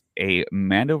flicks, a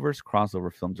Mandoverse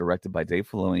crossover film directed by Dave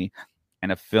Filoni,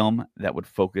 and a film that would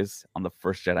focus on the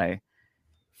First Jedi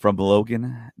from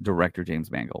Logan director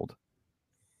James Mangold.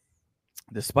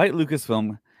 Despite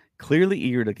Lucasfilm Clearly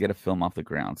eager to get a film off the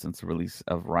ground since the release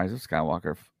of Rise of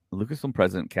Skywalker, Lucasfilm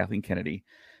president Kathleen Kennedy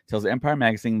tells Empire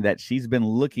Magazine that she's been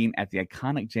looking at the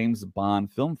iconic James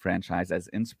Bond film franchise as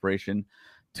inspiration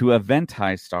to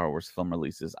eventize Star Wars film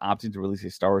releases, opting to release a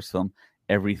Star Wars film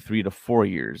every 3 to 4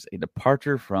 years, a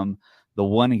departure from the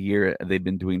 1 year they'd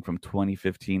been doing from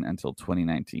 2015 until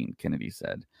 2019, Kennedy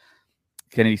said.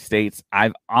 Kennedy states,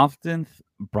 I've often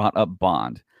brought up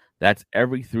Bond. That's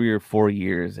every 3 or 4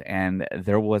 years, and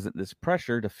there wasn't this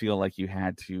pressure to feel like you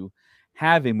had to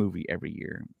have a movie every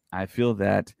year. I feel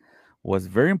that was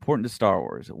very important to Star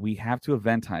Wars. We have to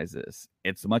eventize this.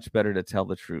 It's much better to tell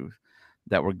the truth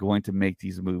that we're going to make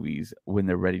these movies when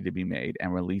they're ready to be made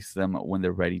and release them when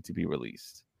they're ready to be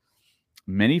released.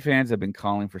 Many fans have been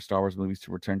calling for Star Wars movies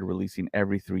to return to releasing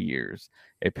every 3 years,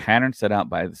 a pattern set out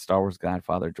by the Star Wars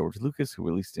godfather George Lucas, who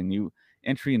released a new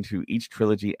entry into each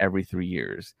trilogy every 3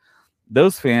 years.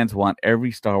 Those fans want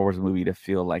every Star Wars movie to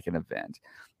feel like an event,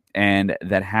 and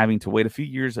that having to wait a few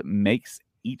years makes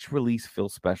each release feel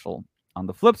special. On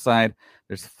the flip side,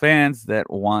 there's fans that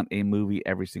want a movie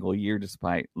every single year,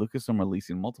 despite Lucasfilm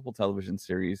releasing multiple television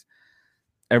series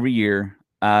every year.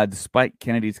 Despite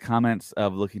Kennedy's comments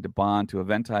of looking to Bond to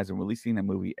eventize and releasing a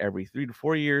movie every 3 to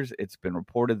 4 years, it's been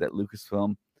reported that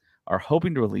Lucasfilm are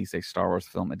hoping to release a Star Wars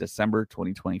film in December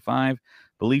 2025,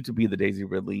 believed to be the Daisy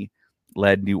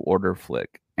Ridley-led New Order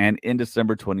flick, and in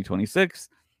December 2026,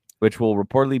 which will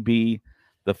reportedly be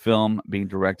the film being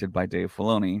directed by Dave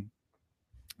Filoni,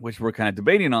 which we're kind of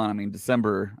debating on. I mean,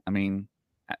 December, an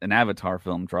Avatar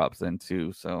film drops in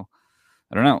too, so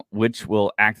I don't know, which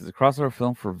will act as a crossover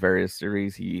film for various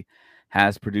series he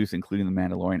has produced, including The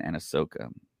Mandalorian and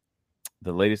Ahsoka.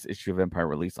 The latest issue of Empire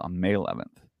released on May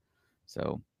 11th.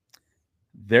 So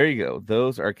there you go.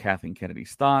 Those are Kathleen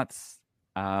Kennedy's thoughts.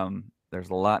 There's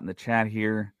a lot in the chat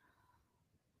here.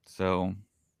 So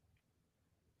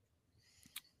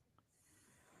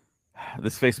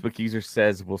this Facebook user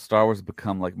says, will Star Wars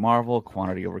become like Marvel,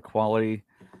 quantity over quality?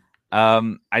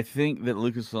 I think that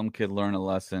Lucasfilm could learn a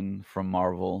lesson from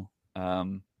Marvel.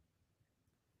 You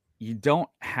don't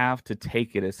have to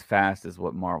take it as fast as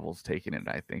what Marvel's taking it,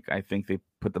 I think they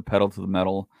put the pedal to the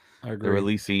metal. I agree. They're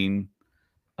releasing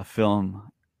a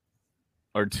film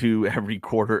or two every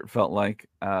quarter, it felt like.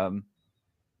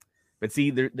 But see,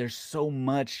 there's so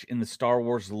much in the Star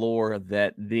Wars lore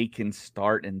that they can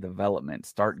start in development,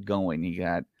 start going. You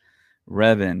got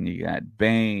Revan, you got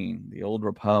Bane, the Old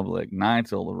Republic,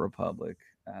 Knights of the Old Republic,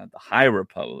 the High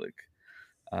Republic.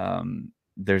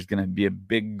 There's going to be a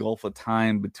big gulf of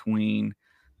time between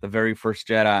the very first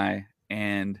Jedi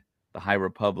and the High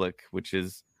Republic, which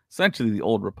is essentially the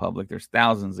Old Republic. There's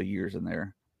thousands of years in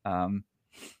there. And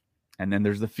then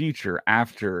there's the future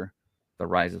after the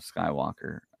Rise of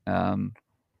Skywalker.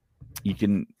 You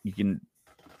can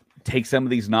take some of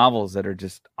these novels that are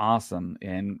just awesome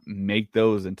and make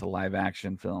those into live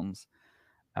action films.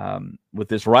 With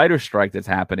this writer's strike that's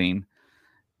happening,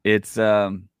 it's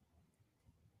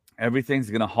everything's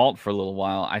going to halt for a little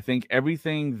while. I think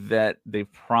everything that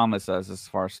they've promised us as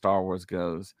far as Star Wars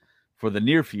goes for the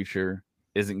near future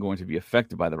isn't going to be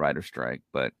affected by the writer's strike.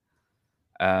 But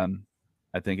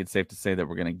I think it's safe to say that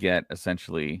we're going to get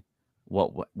essentially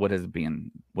what has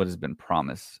been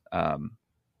promised.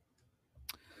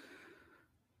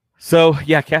 So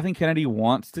yeah, Kathleen Kennedy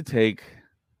wants to take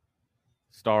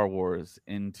Star Wars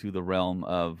into the realm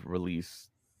of release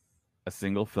a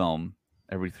single film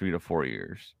every 3 to 4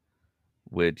 years,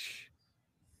 which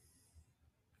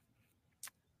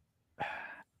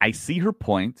I see her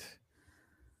point,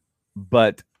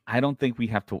 but I don't think we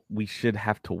should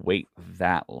have to wait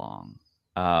that long.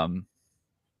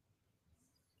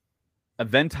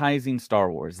 Eventizing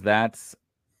Star Wars, that's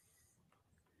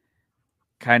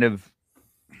kind of,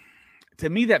 to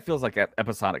me, that feels like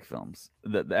episodic films.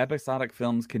 The episodic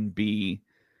films can be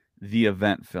the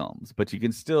event films, but you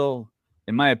can still,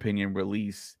 in my opinion,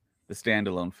 release the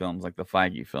standalone films like the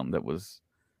Feige film that was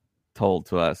told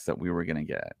to us that we were going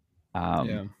to get.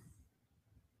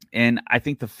 And I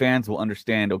think the fans will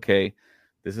understand, okay,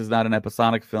 this is not an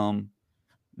episodic film.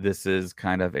 This is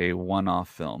kind of a one-off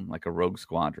film, like a Rogue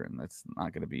Squadron. That's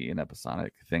not going to be an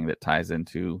episodic thing that ties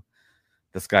into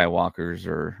the Skywalkers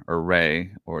or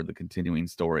Rey or the continuing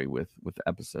story with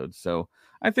episodes. So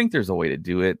I think there's a way to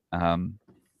do it.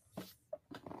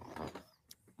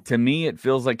 To me, it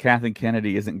feels like Kathleen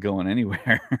Kennedy isn't going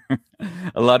anywhere.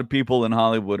 A lot of people in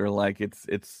Hollywood are like,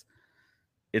 it's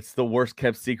the worst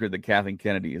kept secret that Kathleen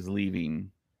Kennedy is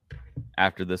leaving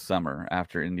after this summer,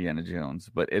 after Indiana Jones.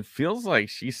 But it feels like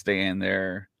she's staying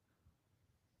there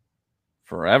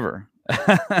forever.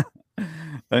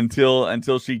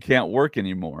 until she can't work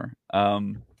anymore.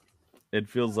 It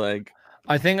feels like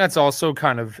I think that's also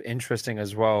kind of interesting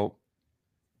as well,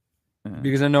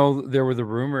 because I know there were the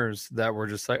rumors that were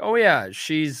just like, oh yeah,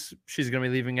 she's gonna be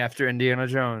leaving after Indiana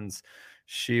Jones.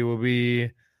 She will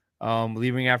be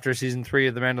leaving after season 3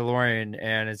 of The Mandalorian,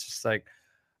 and it's just like,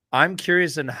 I'm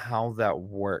curious in how that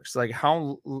works. Like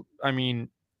how, I mean,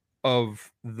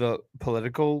 of the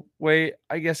political way,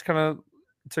 I guess, kind of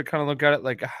look at it.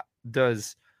 Like,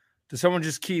 does someone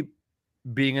just keep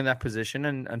being in that position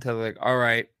and until like, all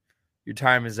right, your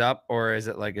time is up, or is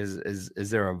it like, is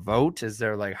there a vote? Is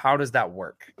there like, how does that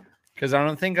work? Because I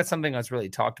don't think that's something that's really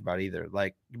talked about either.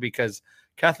 Like, because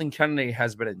Kathleen Kennedy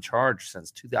has been in charge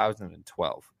since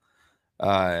 2012,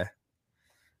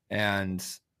 and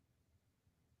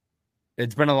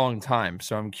it's been a long time.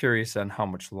 So I'm curious on how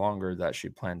much longer that she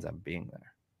plans on being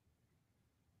there.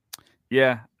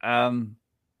 Yeah.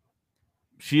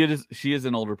 She is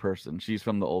an older person. She's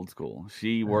from the old school.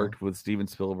 She worked with Steven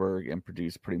Spielberg and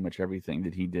produced pretty much everything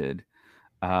that he did.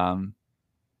 But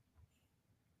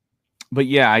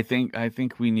yeah, I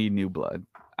think we need new blood.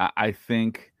 I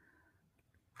think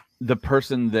the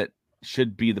person that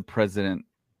should be the president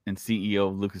and CEO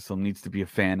of Lucasfilm needs to be a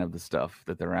fan of the stuff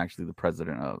that they're actually the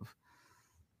president of.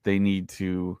 They need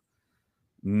to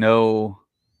know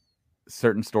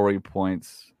certain story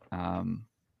points.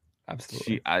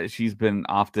 Absolutely. She's been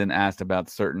often asked about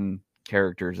certain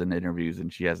characters in interviews,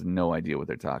 and she has no idea what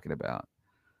they're talking about.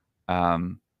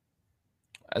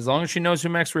 As long as she knows who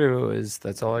Max Rebo is,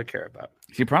 that's all I care about.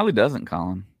 She probably doesn't,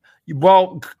 Colin.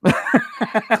 Well,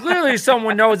 clearly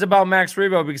someone knows about Max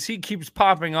Rebo because he keeps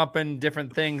popping up in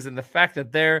different things, and the fact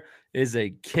that there is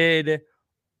a kid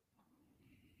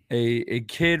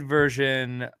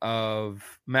version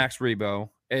of Max Rebo.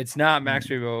 It's not Max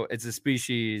Rebo. It's a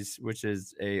species, which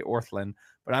is a Orthlan.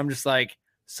 But I'm just like,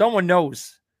 someone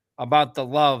knows about the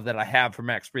love that I have for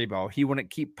Max Rebo. He wouldn't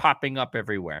keep popping up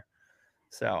everywhere.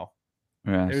 So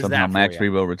yeah, somehow Max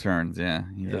Rebo returns. Yeah,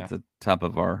 he's at the top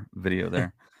of our video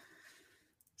there.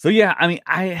 So yeah,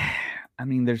 I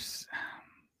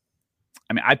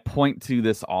point to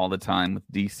this all the time with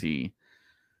DC.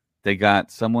 They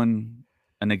got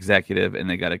an executive, and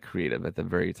they got a creative at the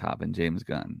very top in James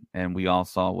Gunn. And we all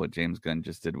saw what James Gunn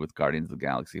just did with Guardians of the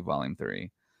Galaxy Volume 3.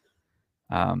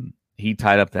 He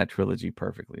tied up that trilogy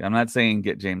perfectly. I'm not saying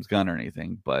get James Gunn or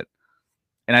anything,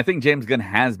 and I think James Gunn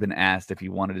has been asked if he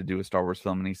wanted to do a Star Wars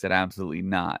film, and he said absolutely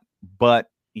not. But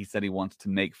he said he wants to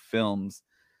make films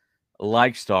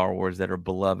like Star Wars that are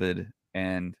beloved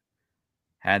and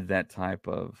had that type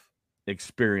of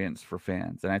experience for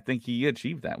fans. And I think he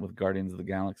achieved that with Guardians of the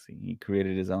Galaxy. He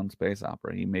created his own space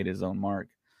opera. He made his own mark.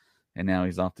 And now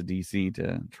he's off to DC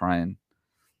to try and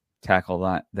tackle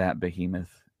that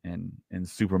behemoth and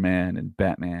Superman and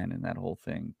Batman and that whole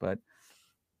thing. But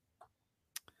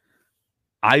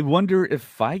I wonder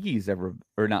if Favreau's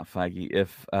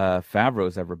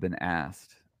ever been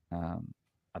asked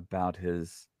about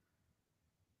his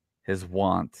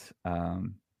want,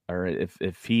 or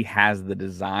if he has the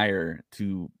desire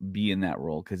to be in that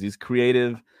role, because he's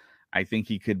creative. I think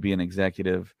he could be an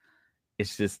executive.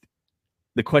 It's just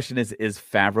the question is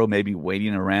Favreau maybe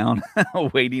waiting around,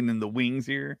 waiting in the wings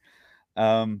here,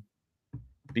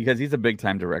 because he's a big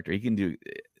time director. He can do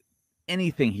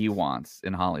anything he wants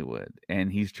in Hollywood,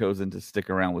 and he's chosen to stick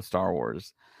around with Star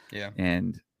Wars. Yeah,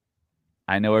 and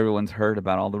I know everyone's heard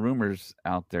about all the rumors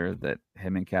out there that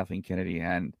him and Kathleen Kennedy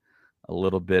had a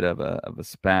little bit of a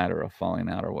spat or a falling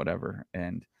out or whatever,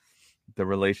 and the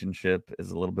relationship is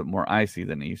a little bit more icy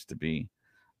than it used to be.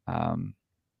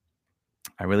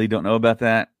 I really don't know about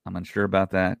that. I'm unsure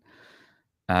about that.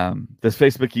 This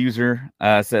Facebook user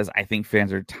says, I think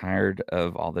fans are tired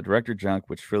of all the director junk,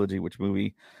 which trilogy, which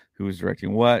movie, who's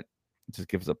directing what. Just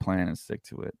give us a plan and stick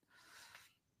to it.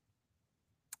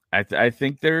 I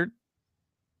think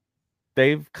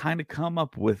they've kind of come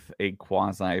up with a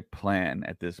quasi plan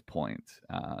at this point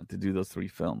to do those 3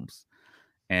 films.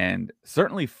 And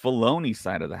certainly Filoni's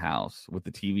side of the house with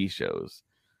the TV shows,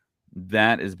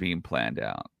 that is being planned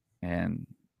out. And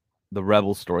the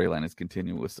Rebel storyline is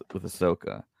continuing with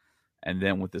Ahsoka. And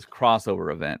then with this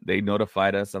crossover event, they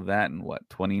notified us of that in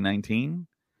 2019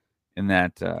 in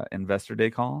that Investor Day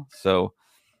call. So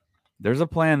there's a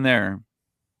plan there.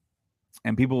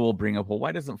 And people will bring up, well,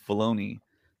 why doesn't Filoni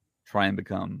try and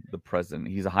become the president?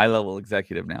 He's a high-level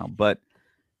executive now, but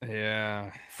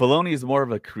yeah, Filoni is more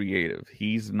of a creative.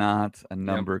 He's not a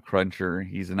number cruncher.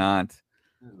 He's not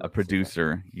a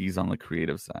producer. He's on the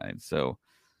creative side. So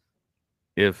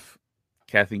if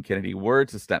Kathleen Kennedy were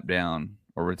to step down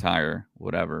or retire,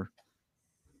 whatever,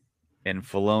 and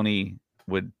Filoni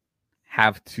would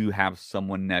have to have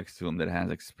someone next to him that has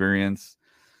experience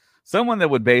someone that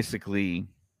would basically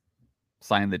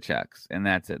sign the checks, and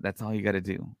that's it. That's all you got to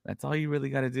do. That's all you really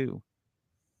got to do,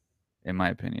 in my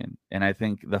opinion. And I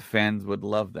think the fans would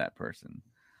love that person.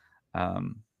 I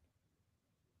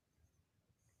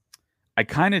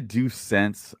kind of do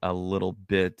sense a little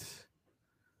bit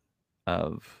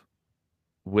of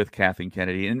with Kathleen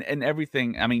Kennedy and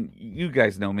everything. I mean, you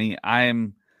guys know me.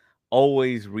 I'm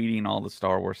always reading all the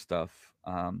Star Wars stuff.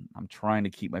 I'm trying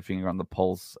to keep my finger on the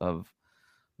pulse of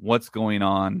what's going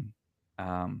on,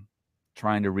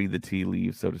 trying to read the tea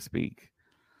leaves, so to speak.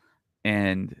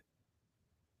 And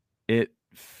it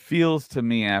feels to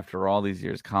me, after all these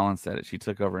years, Colin said it, she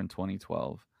took over in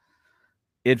 2012.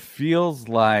 It feels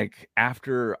like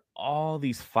after all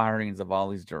these firings of all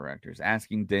these directors,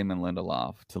 asking Damon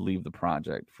Lindelof to leave the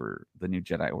project for the new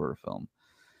Jedi Order film,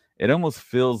 it almost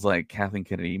feels like Kathleen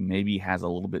Kennedy maybe has a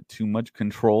little bit too much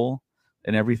control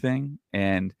in everything,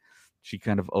 and she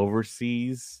kind of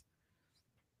oversees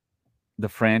the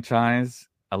franchise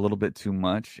a little bit too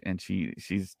much, and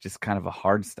she's just kind of a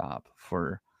hard stop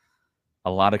for a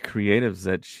lot of creatives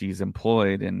that she's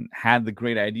employed, and had the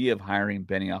great idea of hiring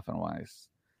Benioff and Weiss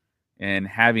and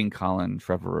having Colin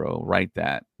Trevorrow write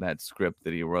that script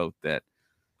that he wrote that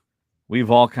we've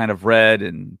all kind of read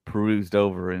and perused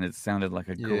over, and it sounded like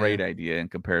a great idea in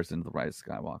comparison to The Rise of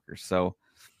Skywalker. So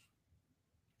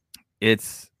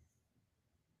it's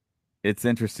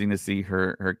interesting to see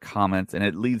her comments, and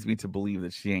it leads me to believe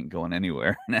that she ain't going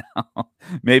anywhere now.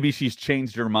 Maybe she's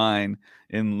changed her mind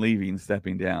in leaving,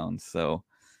 stepping down. So,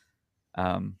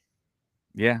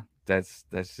 yeah, that's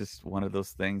just one of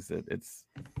those things that it's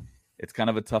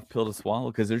kind of a tough pill to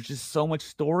swallow, because there's just so much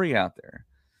story out there.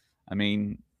 I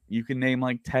mean, you can name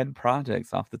like 10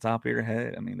 projects off the top of your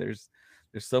head. I mean, there's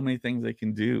so many things they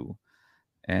can do,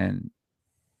 and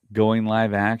going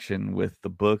live action with the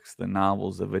books, the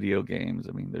novels, the video games.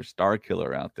 I mean, there's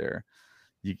Starkiller out there.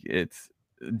 It's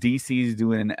DC's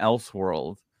doing an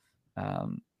Elseworld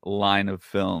line of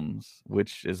films,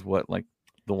 which is what, like,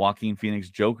 the Joaquin Phoenix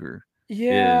Joker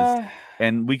is.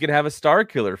 And we could have a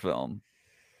Starkiller film.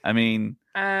 I mean,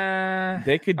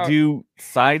 they could do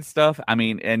side stuff. I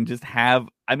mean, and just have,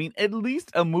 at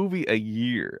least a movie a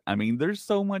year. I mean, there's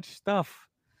so much stuff.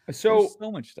 There's so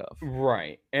much stuff.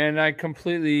 Right. And I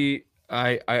completely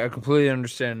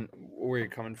understand where you're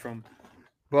coming from.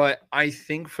 But I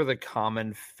think for the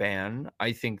common fan,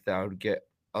 I think that would get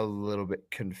a little bit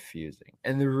confusing.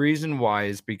 And the reason why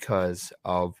is because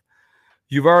of,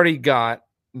 you've already got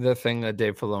the thing that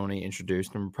Dave Filoni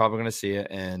introduced, and we're probably going to see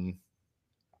it in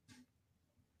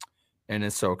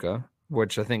Ahsoka,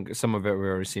 which I think some of it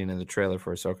we're already seeing in the trailer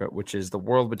for Ahsoka, which is the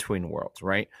world between worlds,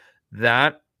 right?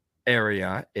 That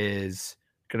area is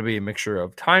going to be a mixture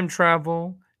of time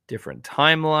travel, different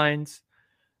timelines.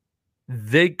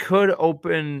 They could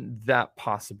open that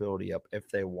possibility up if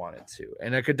they wanted to,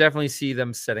 and I could definitely see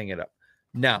them setting it up.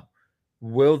 Now,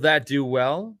 will that do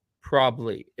well?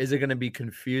 Probably. Is it going to be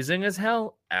confusing as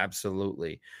hell?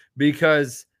 Absolutely,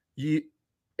 because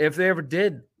if they ever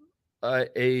did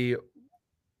a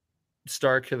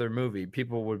Starkiller movie,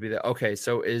 people would be like, okay,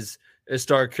 so is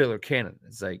Starkiller canon?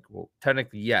 It's like, well,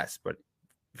 technically yes, but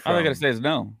all I gotta say is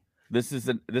no. This is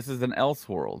an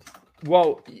Elseworld.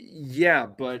 Well, yeah,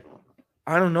 but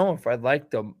I don't know if I like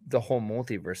the whole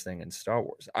multiverse thing in Star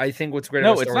Wars. I think what's great.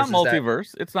 No, it's not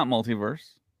multiverse. It's not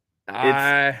multiverse.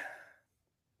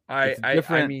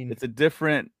 It's a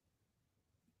different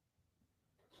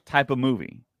type of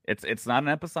movie. It's not an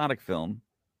episodic film.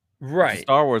 Right. It's a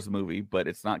Star Wars movie, but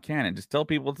it's not canon. Just tell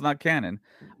people it's not canon.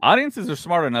 Audiences are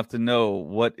smart enough to know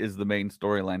what is the main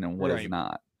storyline and what is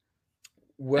not.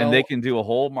 Well, and they can do a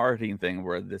whole marketing thing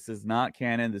where this is not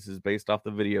canon. This is based off the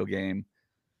video game.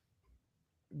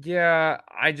 Yeah,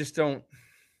 I just don't.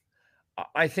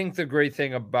 I think the great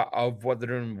thing of what they're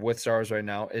doing with Star Wars right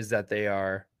now is that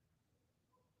there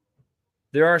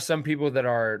are some people that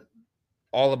are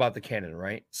all about the canon,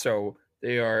 right? So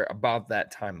they are about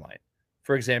that timeline.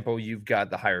 For example, you've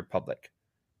got the High Republic.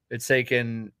 It's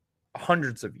taken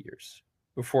hundreds of years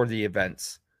before the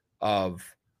events of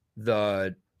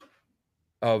the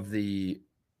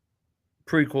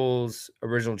prequels,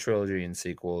 original trilogy, and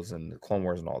sequels, and the Clone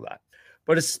Wars and all that.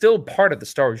 But it's still part of the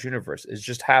Star Wars universe. It's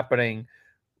just happening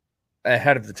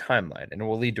ahead of the timeline, and it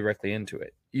will lead directly into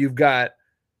it. You've got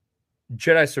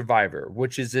Jedi Survivor,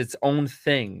 which is its own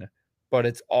thing, but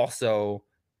it's also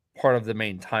part of the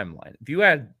main timeline. If you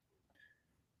had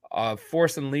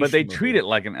Force Unleashed, but they treat it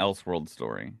like an Elseworld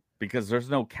story because there's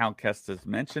no Cal Kestis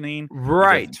mentioning,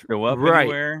 right? Show up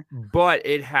anywhere. But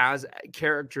it has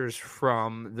characters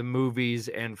from the movies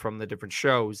and from the different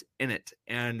shows in it,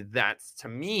 and that's, to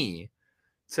me,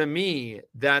 to me,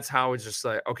 that's how it's just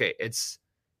like, okay, it's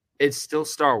still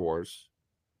Star Wars,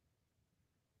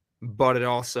 but it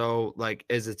also like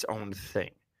is its own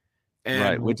thing. And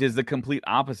right, which is the complete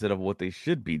opposite of what they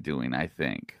should be doing, I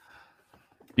think.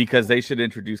 Because they should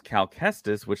introduce Cal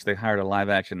Kestis, which they hired a live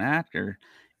action actor,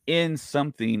 in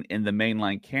something in the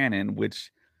mainline canon,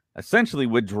 which essentially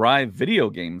would drive video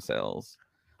game sales.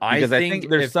 Because I think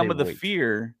there's some of the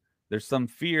fear. There's some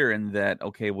fear in that,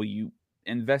 okay, well, you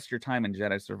invest your time in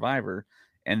Jedi Survivor,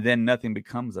 and then nothing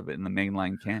becomes of it in the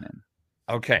mainline canon.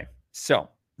 Okay, so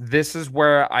this is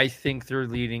where I think they're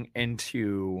leading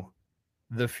into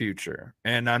the future.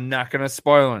 And I'm not going to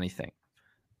spoil anything.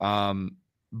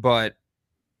 But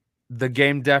the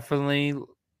game definitely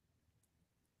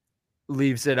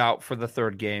leaves it out for the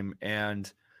third game,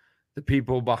 and the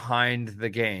people behind the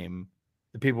game,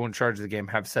 the people in charge of the game,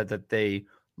 have said that they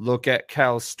look at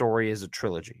Cal's story as a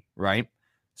trilogy, right?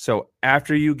 So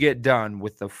after you get done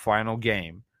with the final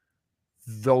game,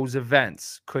 those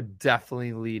events could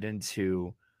definitely lead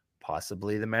into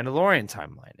possibly the Mandalorian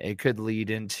timeline. It could lead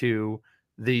into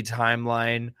the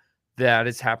timeline that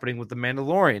is happening with the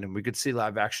Mandalorian, and we could see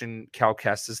live action Cal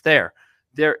Kestis there.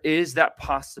 There is that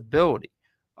possibility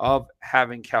of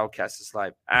having Cal Kestis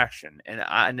live action, and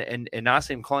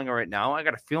honestly, I'm calling it right now. I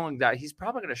got a feeling that he's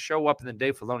probably going to show up in the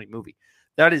Dave Filoni movie.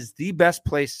 That is the best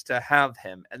place to have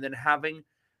him, and then having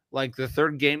like the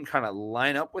third game kind of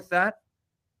line up with that,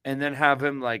 and then have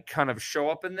him like kind of show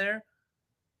up in there.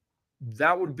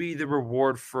 That would be the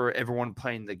reward for everyone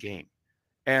playing the game,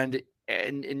 and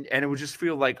it would just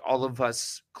feel like all of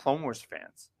us Clone Wars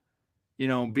fans, you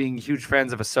know, being huge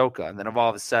fans of Ahsoka, and then all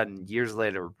of a sudden, years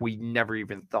later, we never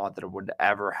even thought that it would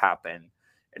ever happen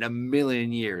in a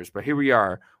million years. But here we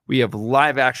are. We have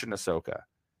live action Ahsoka.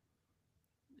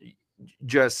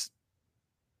 Just,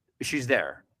 she's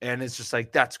there. And it's just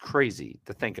like, that's crazy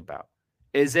to think about.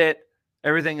 Is it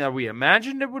everything that we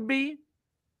imagined it would be?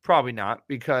 Probably not,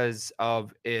 because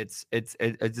of it's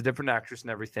a different actress and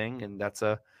everything. And that's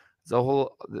a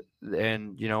whole,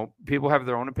 and, you know, people have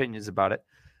their own opinions about it.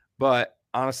 But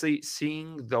honestly,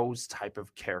 seeing those type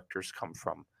of characters come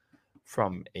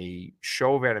from a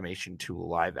show of animation to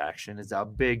live action is a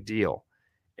big deal.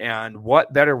 And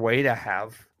what better way to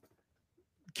have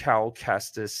Cal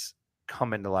Kestis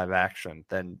come into live action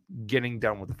than getting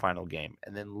done with the final game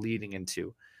and then leading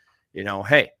into, you know,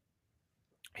 hey,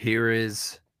 here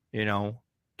is, you know,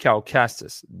 Cal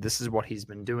Kestis. This is what he's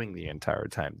been doing the entire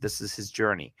time. This is his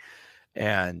journey.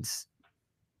 And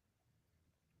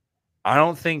I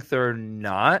don't think they're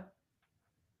not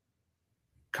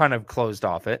kind of closed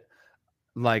off it.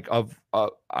 Like I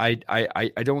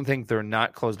don't think they're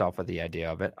not closed off of the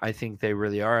idea of it. I think they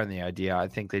really are in the idea. I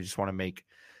think they just want to make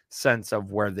sense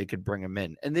of where they could bring him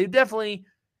in. And they definitely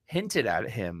hinted at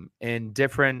him in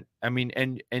different, I mean,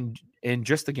 and in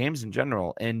just the games in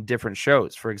general, in different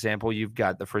shows. For example, you've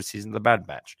got the first season of the Bad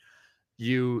Batch.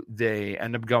 They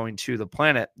end up going to the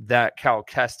planet that Cal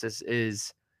Kestis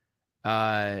is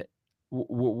like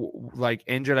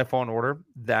in Jedi Fallen Order,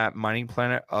 that mining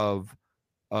planet of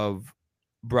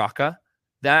Braca.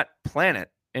 That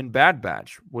planet in Bad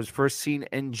Batch was first seen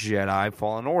in Jedi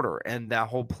Fallen Order, and that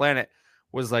whole planet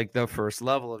was like the first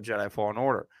level of Jedi Fallen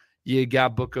Order. You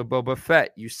got Book of Boba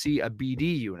Fett. You see a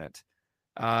BD unit,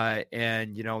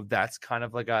 and you know that's kind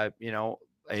of like a, you know,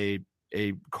 a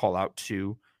call out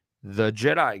to the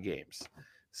Jedi games.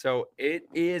 So it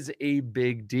is a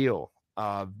big deal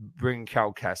bringing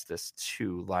Cal Kestis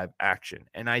to live action,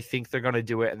 and I think they're going to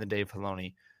do it in the Dave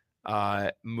Filoni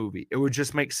movie. It would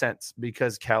just make sense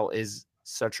because Cal is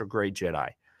such a great Jedi,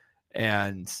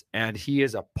 and he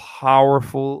is a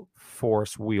powerful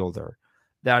Force wielder.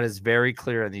 That is very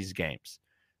clear in these games.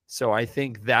 So I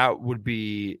think that would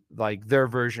be like their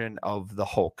version of the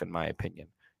Hulk, in my opinion.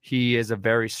 He is a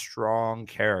very strong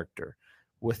character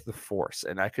with the Force,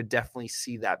 and I could definitely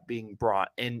see that being brought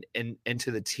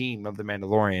into the team of the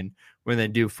Mandalorian when they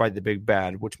do fight the big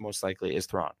bad, which most likely is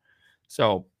Thrawn.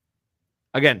 So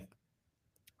again,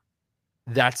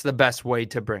 that's the best way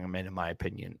to bring him in my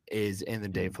opinion, is in the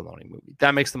Dave Filoni movie.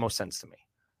 That makes the most sense to me.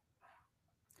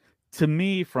 To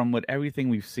me, from everything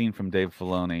we've seen from Dave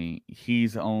Filoni,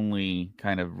 he's only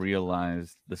kind of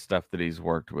realized the stuff that he's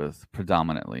worked with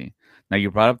predominantly. Now,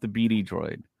 you brought up the BD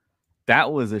droid.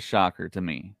 That was a shocker to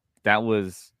me. That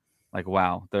was like,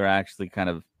 wow, they're actually kind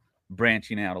of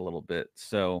branching out a little bit.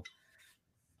 So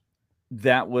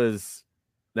that was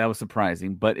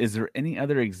surprising. But is there any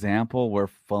other example where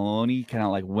Filoni kind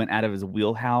of like went out of his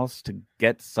wheelhouse to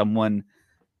get someone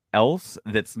else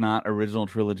that's not original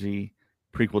trilogy,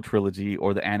 prequel trilogy,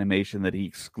 or the animation that he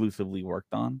exclusively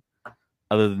worked on,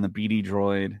 other than the BD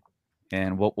droid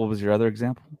And what was your other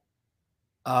example?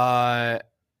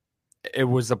 It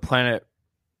was the planet.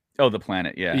 Oh, the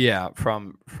planet. Yeah. Yeah,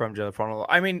 from Jennifer.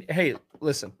 I mean, hey,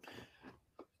 listen.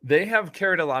 They have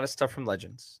carried a lot of stuff from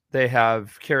Legends. They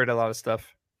have carried a lot of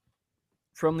stuff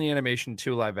from the animation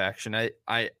to live action. I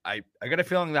got a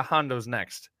feeling that Hondo's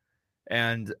next.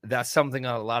 And that's something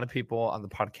that a lot of people on the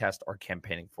podcast are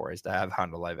campaigning for, is to have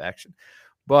Hondo live action.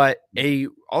 But a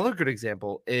other good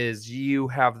example is you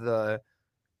have the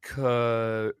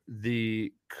Carillion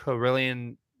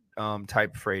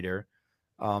type freighter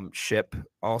ship,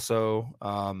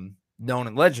 also known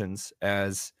in Legends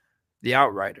as the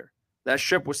Outrider. That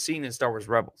ship was seen in Star Wars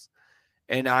Rebels.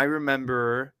 And I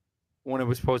remember when it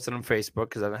was posted on Facebook,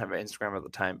 because I didn't have an Instagram at the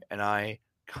time, and I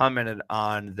commented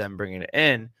on them bringing it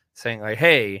in, saying like,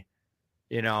 hey,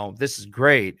 you know, this is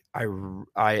great. I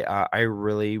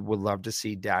really would love to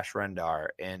see Dash Rendar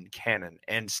in canon.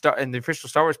 And the official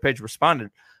Star Wars page responded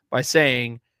by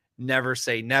saying, never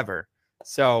say never.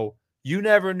 So you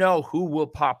never know who will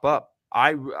pop up.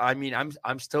 I mean,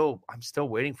 I'm still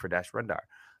waiting for Dash Rendar,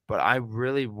 but I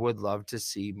really would love to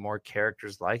see more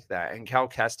characters like that. And Cal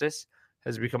Kestis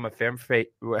has become a fan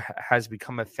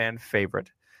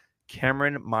favorite.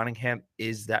 Cameron Monaghan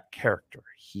is that character.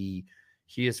 He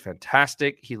is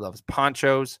fantastic. He loves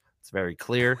ponchos. It's very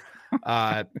clear.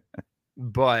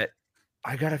 But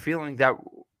I got a feeling that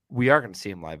we are going to see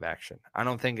him live action. I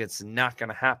don't think it's not going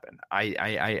to happen.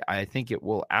 I think it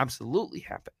will absolutely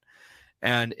happen,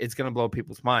 and it's going to blow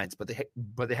people's minds. But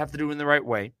they have to do it in the right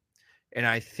way. And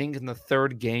I think in the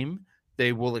third game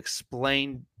they will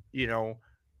explain, you know,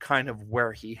 kind of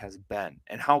where he has been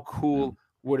and how cool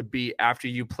would it be after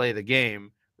you play the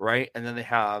game, right? And then they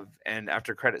have an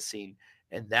after credit scene,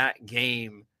 and that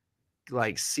game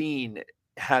like scene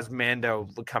has Mando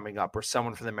coming up or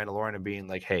someone from the Mandalorian and being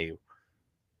like, hey,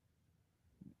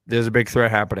 there's a big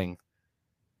threat happening.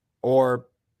 Or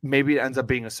maybe it ends up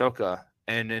being Ahsoka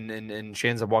and she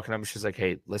ends up walking up and she's like,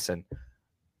 hey, listen,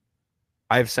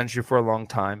 I've sent you for a long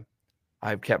time.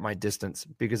 I've kept my distance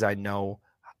because I know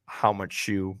how much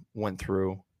you went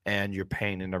through and your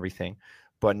pain and everything.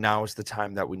 But now is the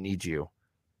time that we need you.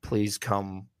 Please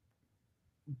come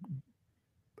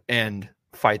and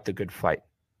fight the good fight.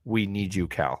 We need you,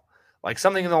 Cal. Like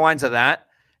something in the lines of that.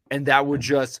 And that would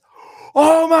just,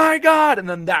 oh my God. And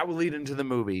then that would lead into the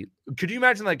movie. Could you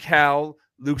imagine like Cal,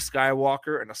 Luke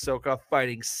Skywalker, and Ahsoka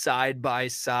fighting side by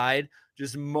side,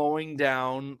 just mowing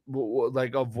down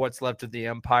like of what's left of the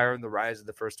Empire and the rise of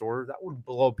the First Order? That would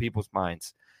blow people's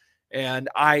minds. And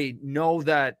I know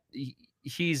that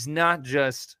he's not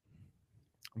just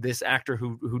this actor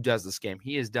who does this game.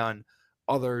 He has done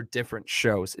other different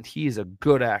shows, and he is a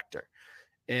good actor.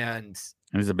 And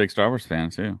he's a big Star Wars fan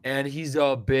too. And he's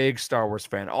a big Star Wars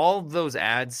fan. All of those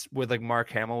ads with like Mark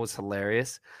Hamill was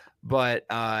hilarious. But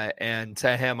and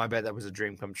to him, I bet that was a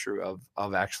dream come true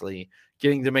of actually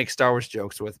getting to make Star Wars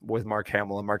jokes with Mark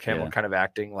Hamill, and Mark Hamill kind of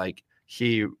acting like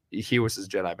he was his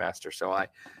Jedi master. So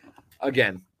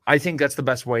I think that's the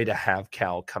best way to have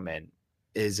Cal come in,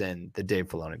 is in the Dave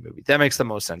Filoni movie. That makes the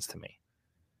most sense to me.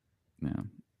 Yeah.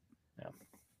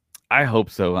 I hope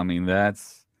so. I mean, that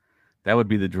would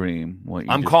be the dream.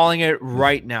 I'm calling it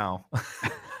right now.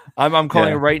 I'm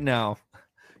calling it right now,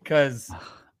 because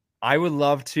I would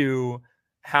love to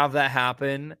have that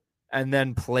happen and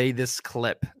then play this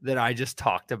clip that I just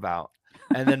talked about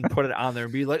and then put it on there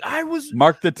and be like,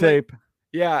 mark the tape.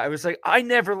 Yeah. I was like, I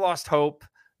never lost hope.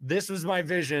 This was my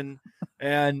vision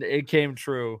and it came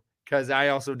true. Because I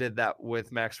also did that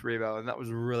with Max Rebo, and that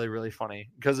was really, really funny.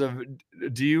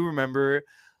 Do you remember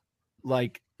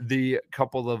like the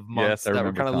couple of months that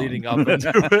were kind of leading up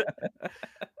into it?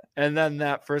 And then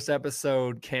that first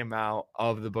episode came out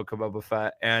of the Book of Boba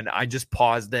Fett, and I just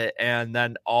paused it, and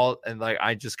then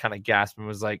I just kind of gasped and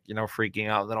was like, freaking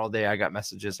out. And then all day I got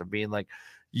messages of being like,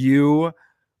 you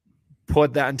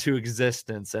put that into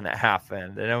existence and it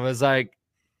happened. And it was like,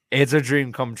 it's a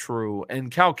dream come true.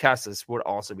 And Cal Kestis would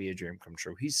also be a dream come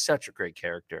true. He's such a great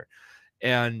character.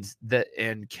 And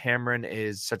Cameron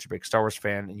is such a big Star Wars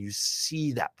fan, and you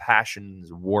see that passion in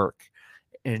his work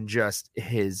and just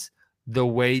the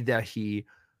way that he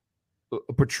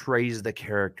portrays the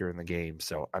character in the game.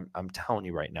 So I'm telling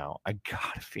you right now, I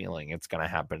got a feeling it's going to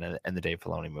happen in the Dave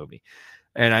Filoni movie.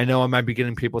 And I know I might be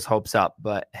getting people's hopes up,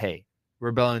 but hey,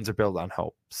 rebellions are built on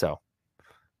hope. So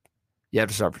you have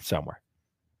to start from somewhere.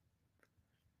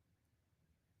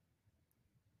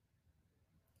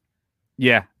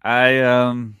 Yeah,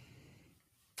 I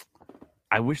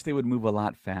wish they would move a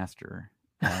lot faster.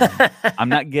 I'm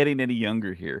not getting any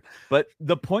younger here, but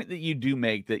the point that you do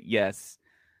make, that yes,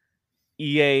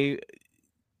 EA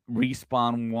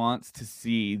Respawn wants to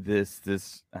see this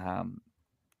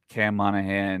Cam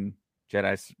Monaghan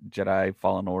Jedi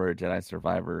Fallen Order, Jedi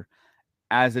Survivor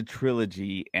as a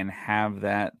trilogy and have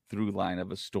that through line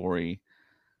of a story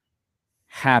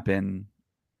happen,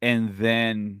 and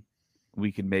then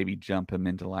we could maybe jump him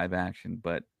into live action.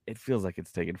 But it feels like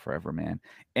it's taken forever, man.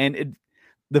 And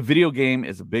the video game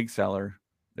is a big seller.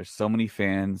 There's so many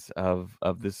fans of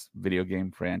this video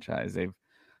game franchise.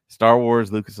 Star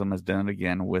Wars, Lucasfilm has done it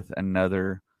again with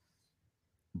another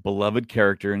beloved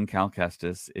character in Cal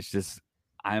Kestis. It's just,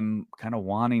 I'm kind of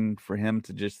wanting for him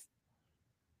to just,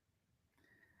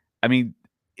 I mean,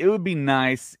 it would be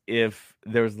nice if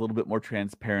there was a little bit more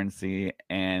transparency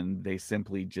and they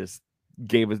simply just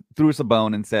threw us a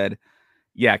bone and said,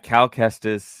 yeah, Cal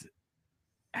Kestis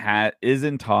is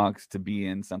in talks to be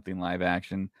in something live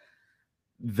action.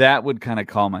 That would kind of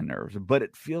calm my nerves. But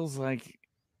it feels like,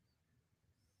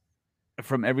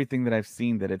 from everything that I've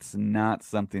seen, that it's not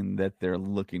something that they're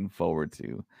looking forward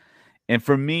to. And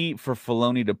for me, for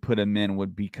Filoni to put him in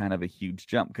would be kind of a huge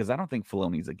jump, because I don't think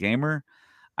Filoni's a gamer.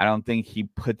 I don't think he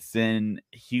puts in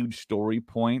huge story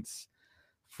points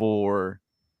for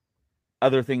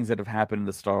other things that have happened in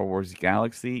the Star Wars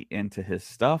galaxy into his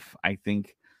stuff. I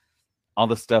think all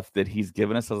the stuff that he's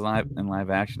given us in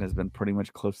live action has been pretty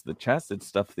much close to the chest. It's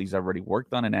stuff that he's already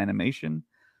worked on in animation.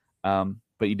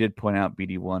 But you did point out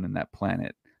BD1 and that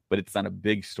planet, but it's not a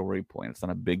big story point. It's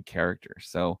not a big character.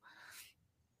 So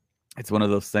it's one of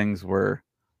those things where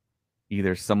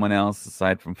either someone else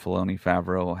aside from Filoni,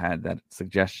 Favreau, had that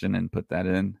suggestion and put that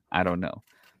in. I don't know.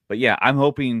 But yeah, I'm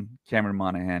hoping Cameron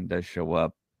Monaghan does show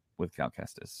up with Cal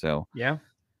Kestis. So yeah.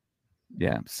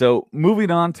 So moving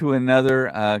on to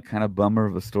another kind of bummer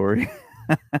of a story.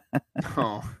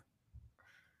 Oh.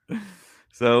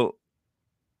 So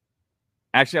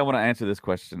actually, I want to answer this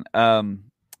question.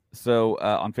 So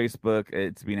on Facebook,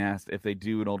 it's being asked, if they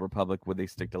do an Old Republic, would they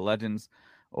stick to Legends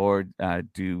or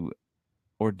do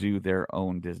their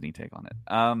own Disney take on it?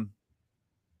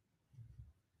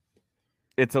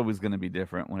 It's always going to be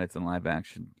different when it's in live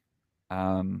action.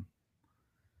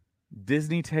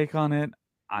 Disney take on it,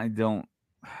 I don't.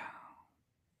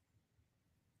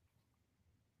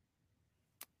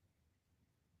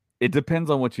 It depends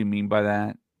on what you mean by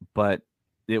that, but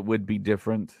it would be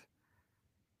different.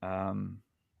 I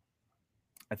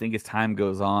think as time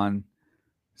goes on,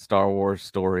 Star Wars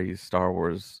stories, Star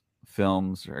Wars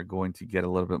films are going to get a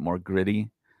little bit more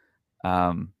gritty.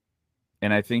 And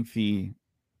I think the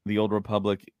Old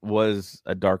Republic was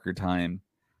a darker time.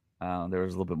 There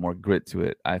was a little bit more grit to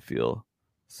it, I feel.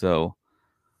 So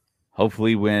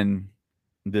hopefully when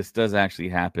this does actually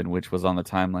happen, which was on the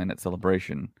timeline at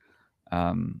Celebration,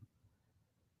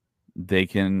 they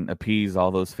can appease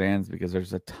all those fans, because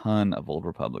there's a ton of Old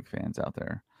Republic fans out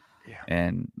there. Yeah.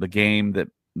 And the game that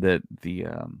the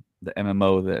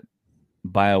MMO that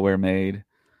BioWare made,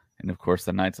 and of course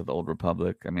the Knights of the Old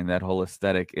Republic, I mean, that whole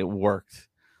aesthetic, it worked.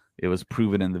 It was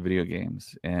proven in the video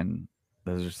games, and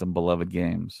those are some beloved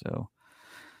games. So,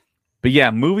 but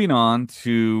yeah, moving on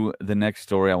to the next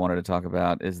story I wanted to talk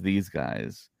about is these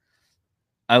guys.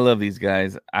 I love these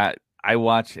guys. I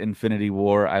watch Infinity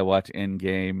War. I watch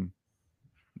Endgame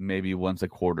maybe once a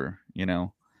quarter. You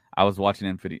know, I was watching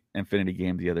Infinity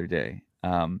Game the other day.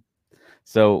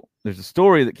 So there's a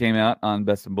story that came out on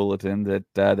Best in Bulletin that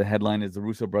the headline is, the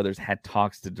Russo brothers had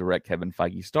talks to direct Kevin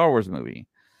Feige's Star Wars movie.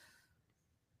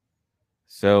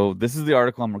 So this is the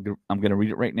article. I'm going to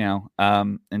read it right now.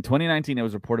 In 2019, it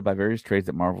was reported by various trades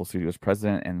that Marvel Studios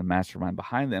president and the mastermind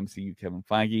behind the MCU, Kevin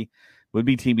Feige, would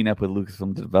be teaming up with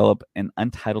Lucasfilm to develop an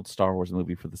untitled Star Wars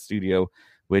movie for the studio,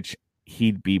 which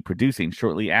he'd be producing.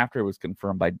 Shortly after, it was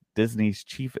confirmed by Disney's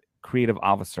chief creative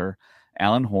officer,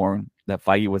 Alan Horn, that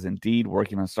Feige was indeed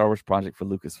working on a Star Wars project for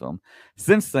Lucasfilm.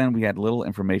 Since then, we had little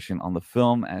information on the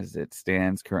film. As it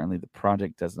stands currently, the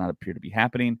project does not appear to be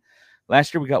happening.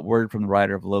 Last year, we got word from the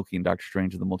writer of Loki and Doctor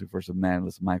Strange of the Multiverse of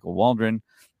Madness, Michael Waldron,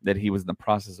 that he was in the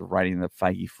process of writing the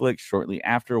Feige flick. Shortly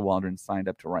after, Waldron signed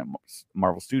up to write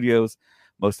Marvel Studios'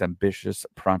 most ambitious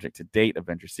project to date,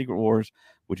 Avengers Secret Wars,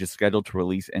 which is scheduled to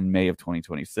release in May of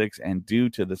 2026. And due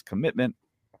to this commitment,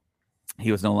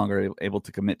 he was no longer able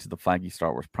to commit to the Feige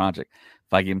Star Wars project.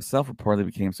 Feige himself reportedly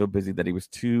became so busy that he was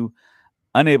too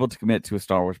unable to commit to a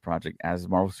Star Wars project, as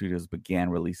Marvel Studios began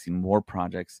releasing more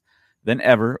projects than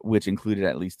ever, which included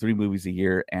at least 3 movies a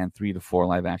year and 3 to 4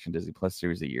 live-action Disney Plus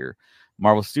series a year.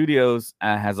 Marvel Studios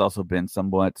has also been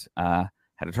somewhat had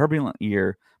a turbulent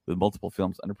year, with multiple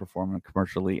films underperforming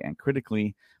commercially and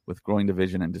critically, with growing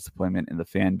division and disappointment in the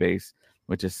fan base,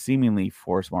 which has seemingly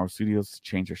forced Marvel Studios to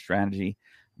change their strategy.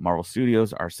 Marvel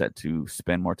Studios are set to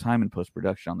spend more time in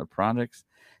post-production on their projects,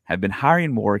 have been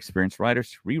hiring more experienced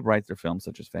writers to rewrite their films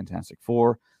such as Fantastic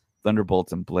Four,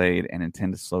 Thunderbolts, and Blade, and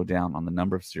intend to slow down on the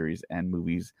number of series and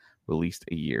movies released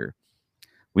a year.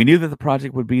 We knew that the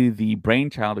project would be the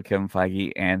brainchild of Kevin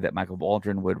Feige and that Michael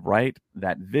Waldron would write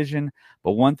that vision,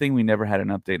 but one thing we never had an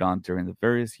update on during the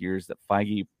various years that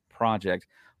Feige project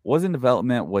was in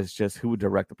development was just who would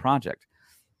direct the project.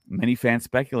 Many fans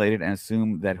speculated and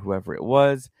assumed that whoever it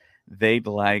was, they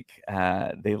likely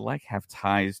have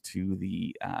ties to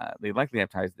the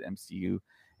MCU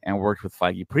and worked with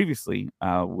Feige previously,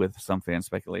 with some fans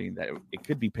speculating that it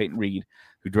could be Peyton Reed,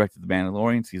 who directed The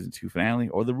Mandalorian Season 2 finale,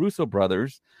 or the Russo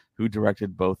brothers, who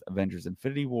directed both Avengers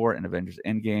Infinity War and Avengers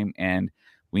Endgame, and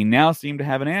we now seem to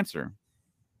have an answer.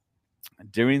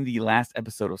 During the last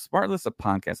episode of Spartless, a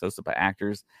podcast hosted by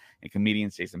actors and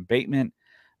comedians Jason Bateman,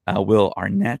 Will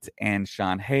Arnett, and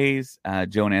Sean Hayes,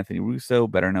 Joe and Anthony Russo,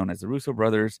 better known as the Russo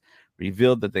brothers,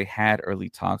 revealed that they had early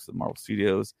talks with Marvel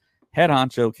Studios head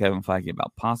honcho Kevin Feige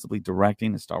about possibly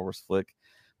directing a Star Wars flick,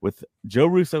 with Joe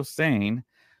Russo saying,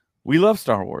 "We love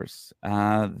Star Wars.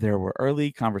 There were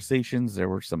early conversations. There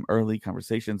were some early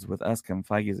conversations with us. Kevin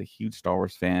Feige is a huge Star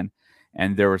Wars fan,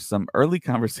 and there were some early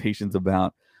conversations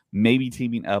about maybe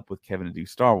teaming up with Kevin to do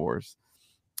Star Wars.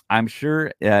 I'm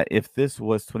sure if this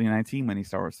was 2019, many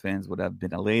Star Wars fans would have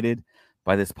been elated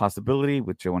by this possibility,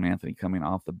 with Joe and Anthony coming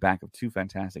off the back of two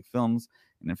fantastic films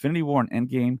in Infinity War and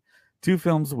Endgame, two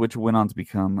films which went on to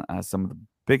become some of the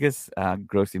biggest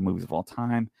grossing movies of all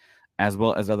time, as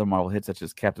well as other Marvel hits such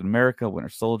as Captain America, Winter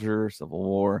Soldier, Civil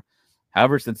War.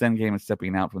 However, since Endgame and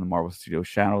stepping out from the Marvel Studios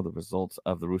shadow, the results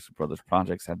of the Russo brothers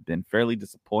projects have been fairly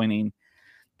disappointing.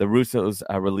 The Russos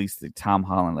released the Tom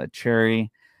Holland-led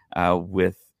Cherry,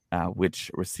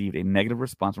 which received a negative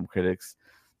response from critics.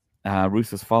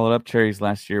 Russos followed up Cherries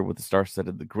last year with the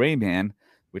star-studded The Gray Man,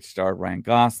 which starred Ryan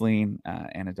Gosling,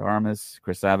 Ana de Armas,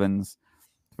 Chris Evans,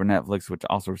 for Netflix, which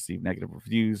also received negative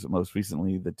reviews. Most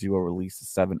recently, the duo released a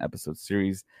 7-episode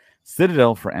series,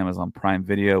 Citadel, for Amazon Prime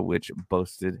Video, which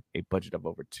boasted a budget of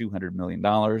over $200 million,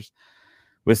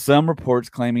 with some reports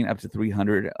claiming up to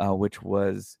 $300 million, which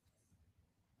was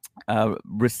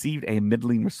received a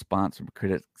middling response from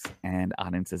critics and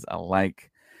audiences alike.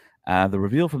 The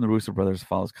reveal from the Russo brothers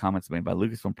follows comments made by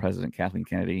Lucasfilm president Kathleen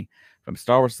Kennedy from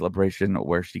Star Wars Celebration,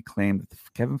 where she claimed that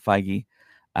Kevin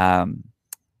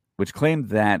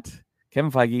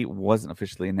Feige wasn't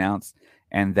officially announced,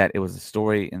 and that it was a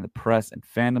story in the press and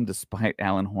fandom. Despite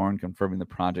Alan Horn confirming the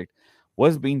project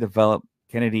was being developed,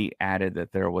 Kennedy added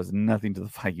that there was nothing to the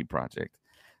Feige project,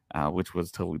 which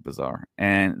was totally bizarre,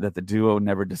 and that the duo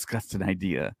never discussed an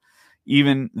idea,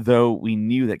 even though we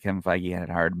knew that Kevin Feige had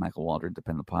hired Michael Waldron to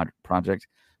pen the project,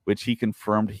 which he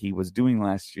confirmed he was doing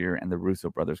last year, and the Russo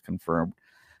brothers confirmed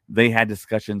they had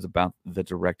discussions about the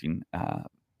directing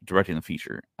the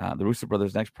feature. The Russo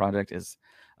brothers' next project is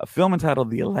a film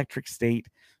entitled The Electric State,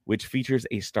 which features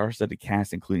a star-studded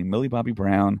cast including Millie Bobby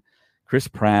Brown, Chris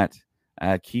Pratt,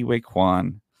 Ke-Huy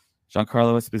Quan,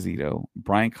 Giancarlo Esposito,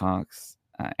 Brian Cox,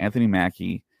 Anthony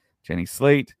Mackie, Jenny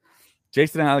Slate,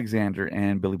 Jason Alexander,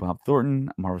 and Billy Bob Thornton.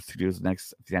 Marvel Studios'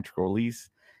 next theatrical release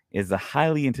is the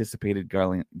highly anticipated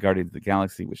Guardians of the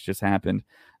Galaxy, which just happened,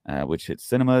 which hit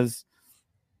cinemas.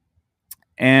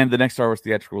 And the next Star Wars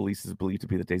theatrical release is believed to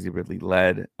be the Daisy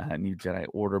Ridley-led New Jedi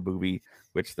Order movie,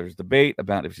 which there's debate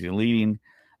about if she's leading,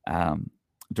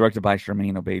 directed by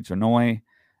Charmaine Obaid-Chinoy,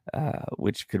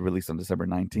 which could release on December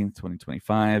 19th,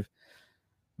 2025.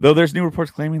 Though there's new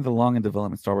reports claiming the long in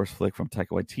development Star Wars flick from Taika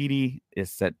Waititi is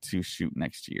set to shoot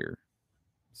next year.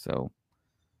 So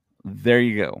there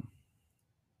you go.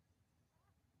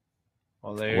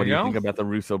 Well, there what you do go. you think about the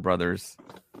Russo brothers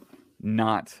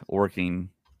not working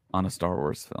on a Star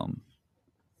Wars film?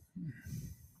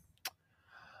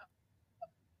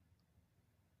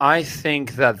 I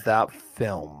think that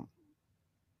film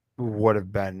would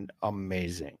have been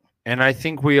amazing. And I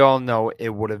think we all know it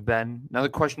would have been. Now the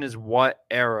question is, what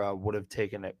era would have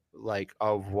taken it? Like,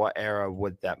 of what era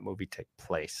would that movie take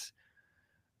place?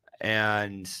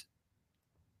 And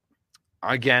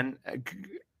again,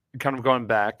 kind of going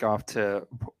back off to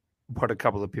what a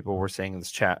couple of people were saying in this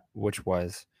chat, which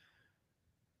was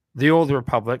the Old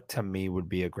Republic to me would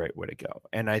be a great way to go.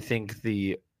 And I think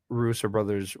the Russo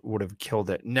brothers would have killed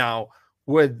it. Now,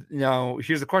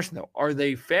 here's the question though. Are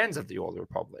they fans of the Old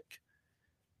Republic?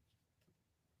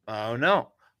 I don't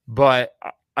know. But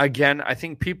again, I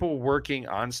think people working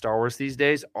on Star Wars these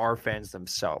days are fans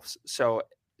themselves. So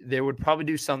they would probably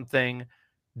do something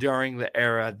during the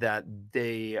era that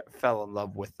they fell in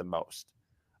love with the most.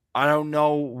 I don't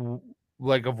know,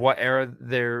 like, of what era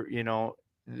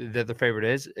that the favorite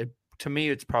is. It to me,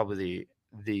 it's probably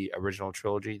the original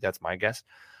trilogy. That's my guess.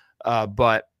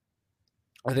 But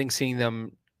I think seeing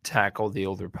them tackle the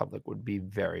Old Republic would be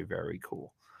very, very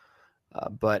cool.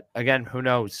 But again, who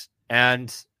knows?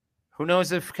 And who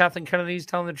knows if Kathleen Kennedy is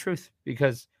telling the truth?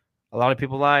 Because a lot of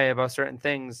people lie about certain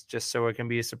things just so it can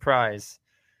be a surprise.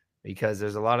 Because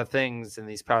there's a lot of things in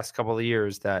these past couple of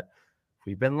years that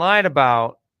we've been lied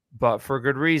about, but for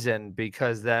good reason,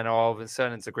 because then all of a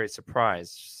sudden it's a great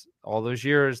surprise. All those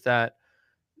years that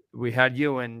we had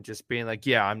Ewan just being like,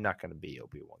 yeah, I'm not going to be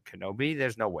Obi-Wan Kenobi.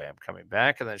 There's no way I'm coming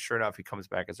back. And then sure enough, he comes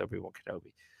back as Obi-Wan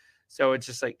Kenobi. So it's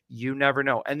just like, you never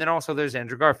know. And then also there's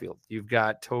Andrew Garfield. You've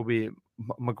got Tobey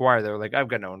Maguire. They're like, I've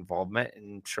got no involvement.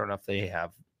 And sure enough, they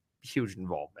have huge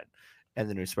involvement in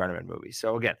the new Spider-Man movie.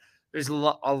 So again, there's a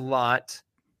lot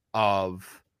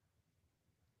of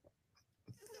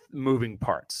moving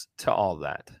parts to all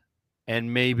that.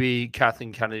 And maybe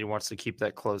Kathleen Kennedy wants to keep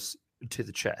that close to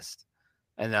the chest.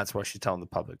 And that's why she's telling the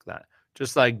public that.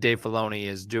 Just like Dave Filoni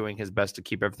is doing his best to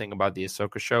keep everything about the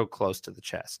Ahsoka show close to the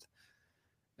chest.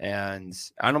 And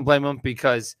I don't blame him,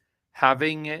 because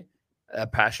having a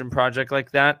passion project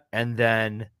like that and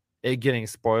then it getting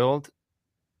spoiled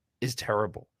is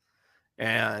terrible.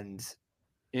 And,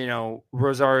 you know,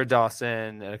 Rosario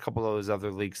Dawson and a couple of those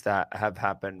other leaks that have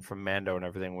happened from Mando and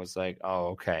everything was like, oh,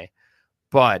 okay.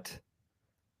 But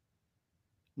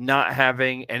not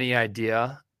having any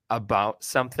idea about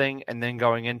something and then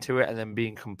going into it and then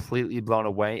being completely blown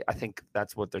away, I think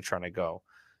that's what they're trying to go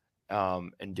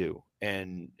and do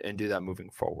that moving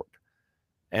forward.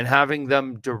 And having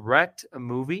them direct a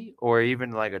movie or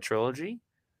even like a trilogy,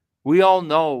 we all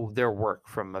know their work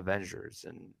from Avengers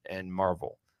and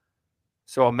Marvel.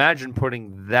 So imagine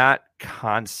putting that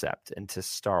concept into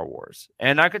Star Wars.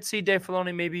 And I could see Dave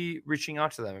Filoni maybe reaching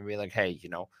out to them and be like, hey, you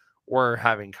know, we're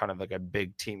having kind of like a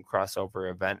big team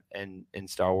crossover event in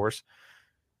Star Wars.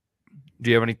 Do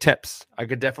you have any tips? I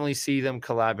could definitely see them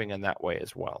collabing in that way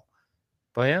as well.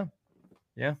 But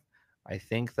yeah, I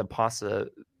think the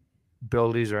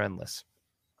possibilities are endless.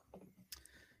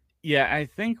 Yeah, I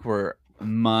think where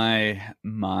my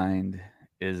mind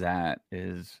is at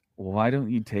is, why don't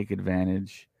you take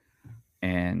advantage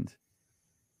and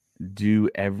do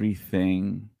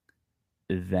everything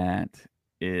that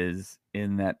is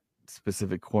in that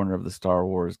specific corner of the Star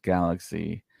Wars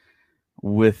galaxy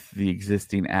with the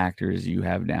existing actors you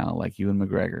have now, like Ewan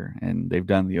McGregor, and they've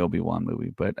done the Obi-Wan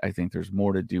movie, but I think there's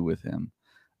more to do with him.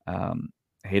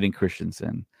 Hayden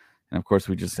Christensen, and of course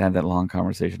we just had that long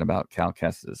conversation about Cal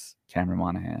Kestis, Cameron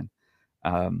Monaghan.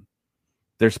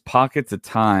 There's pockets of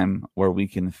time where we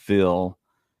can fill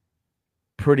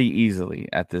pretty easily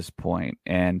at this point,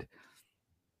 and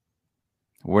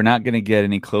we're not going to get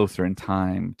any closer in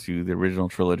time to the original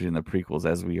trilogy and the prequels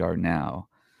as we are now.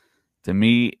 To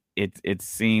me, it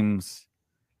seems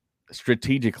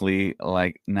strategically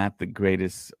like not the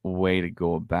greatest way to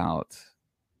go about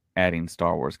adding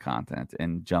Star Wars content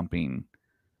and jumping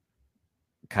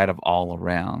kind of all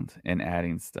around and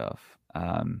adding stuff.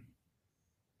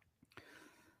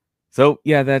 So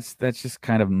yeah, that's just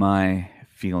kind of my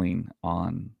feeling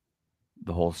on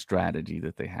the whole strategy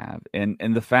that they have, and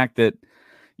the fact that,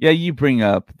 yeah, you bring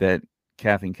up that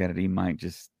Kathleen Kennedy might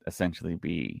just essentially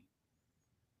be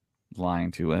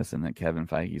lying to us, and that Kevin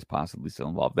Feige is possibly still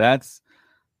involved. That's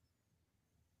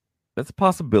a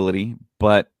possibility,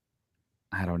 but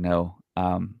I don't know.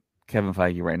 Kevin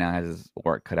Feige right now has his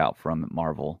work cut out from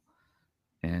Marvel,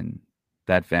 and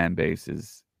that fan base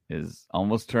is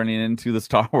almost turning into the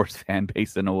Star Wars fan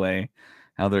base in a way,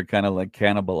 how they're kind of like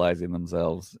cannibalizing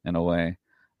themselves in a way.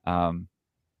 And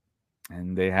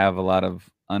they have a lot of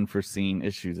unforeseen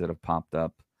issues that have popped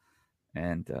up.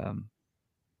 And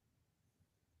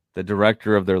the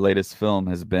director of their latest film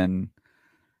has been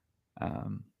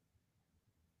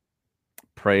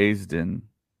praised, and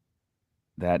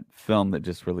that film that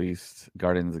just released,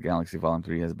 Guardians of the Galaxy Volume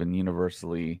 3, has been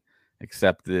universally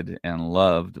accepted and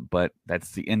loved, but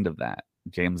that's the end of that.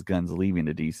 James Gunn's leaving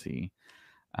to DC,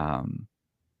 and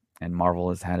Marvel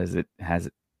has had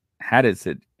its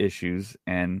issues,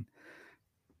 and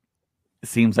it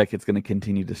seems like it's going to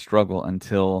continue to struggle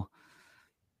until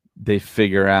they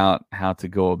figure out how to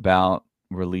go about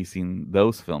releasing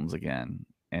those films again.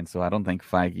 And so I don't think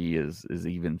Feige is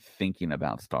even thinking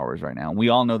about Star Wars right now. And we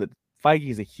all know that Feige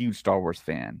is a huge Star Wars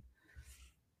fan.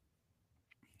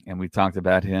 And we talked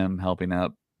about him helping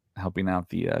out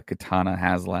the Katana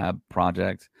HasLab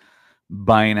project,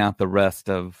 buying out the rest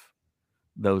of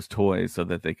those toys so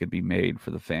that they could be made for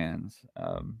the fans.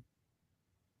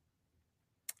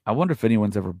 I wonder if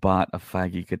anyone's ever bought a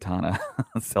Feige Katana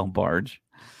cell barge.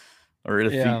 or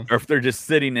if they're just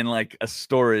sitting in like a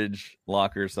storage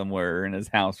locker somewhere in his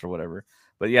house or whatever.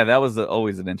 But yeah, that was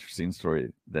always an interesting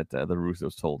story that the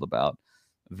Russos told about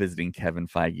visiting Kevin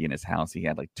Feige in his house. He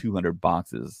had like 200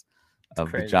 boxes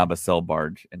of the Jabba cell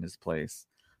barge in his place.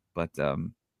 But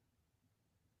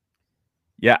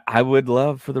yeah, I would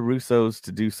love for the Russos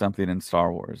to do something in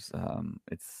Star Wars.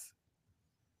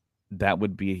 That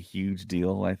would be a huge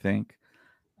deal, I think.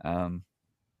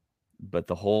 But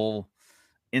the whole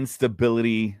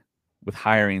instability with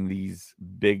hiring these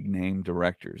big name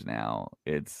directors now,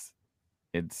 there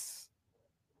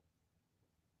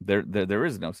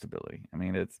is no stability. I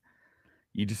mean,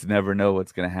 you just never know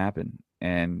what's going to happen.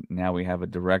 And now we have a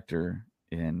director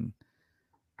in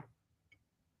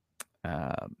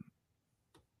Charmin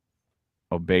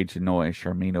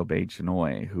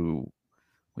Obaid-Chinoy, who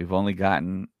we've only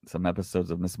gotten some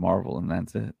episodes of Miss Marvel, and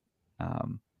that's it.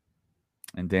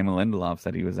 And Damon Lindelof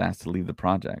said he was asked to leave the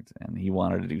project, and he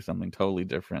wanted to do something totally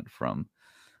different from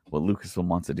what Lucasfilm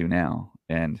wants to do now.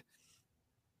 And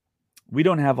we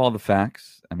don't have all the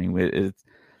facts. I mean,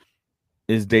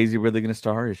 is Daisy really going to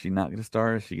star? Is she not going to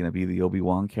star? Is she going to be the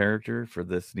Obi-Wan character for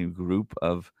this new group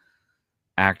of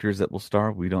actors that will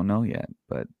star? We don't know yet,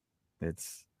 but it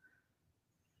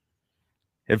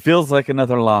feels like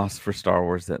another loss for Star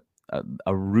Wars that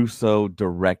a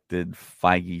Russo-directed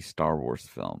Feige Star Wars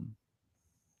film.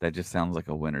 That just sounds like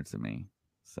a winner to me.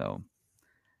 So,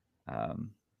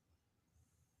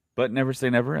 but never say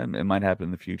never. It might happen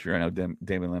in the future. I know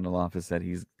Damon Lindelof has said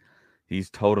he's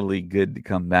totally good to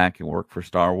come back and work for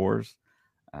Star Wars.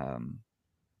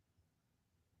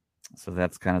 So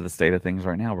that's kind of the state of things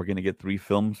right now. We're going to get 3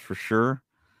 films for sure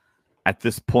at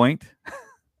this point,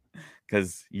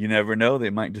 because you never know,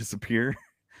 they might disappear.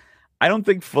 I don't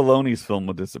think Filoni's film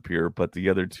will disappear, but the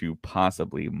other 2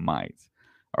 possibly might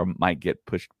get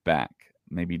pushed back,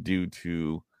 maybe due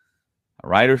to a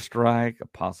writer strike, a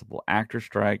possible actor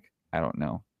strike. I don't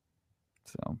know.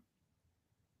 So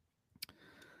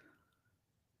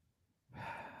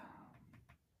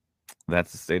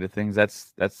that's the state of things.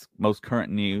 That's most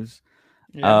current news.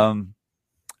 Yeah.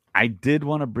 I did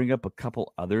want to bring up a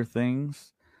couple other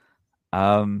things.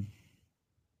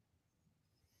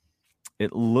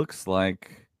 It looks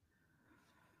like,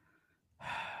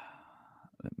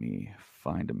 let me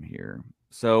find them here.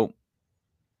 So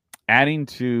adding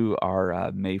to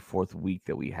our May 4th week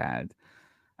that we had,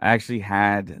 I actually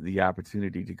had the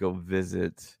opportunity to go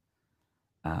visit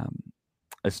a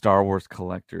Star Wars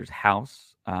collector's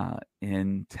house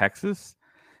in Texas,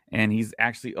 and he's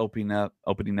actually opening up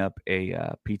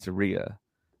a pizzeria,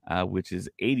 which is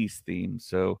 80s themed.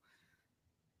 So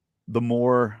the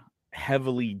more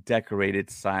heavily decorated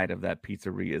side of that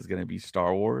pizzeria is going to be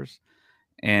Star Wars.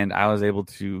 And I was able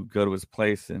to go to his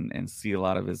place and see a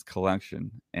lot of his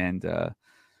collection. And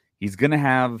he's going to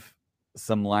have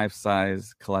some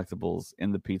life-size collectibles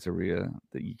in the pizzeria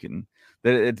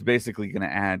that it's basically going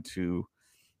to add to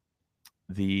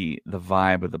the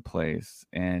vibe of the place.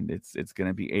 And it's going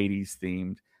to be 80s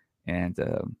themed. And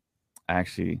I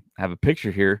actually have a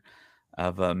picture here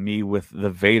of me with the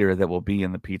Vader that will be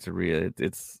in the pizzeria.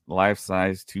 It's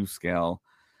life-size, 2-scale.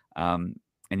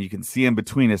 And you can see in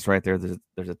between us right there,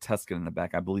 there's a Tusken in the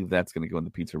back. I believe that's going to go in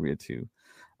the pizzeria too.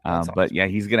 Awesome. But yeah,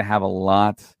 he's going to have a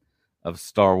lot of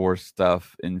Star Wars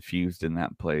stuff infused in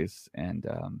that place. And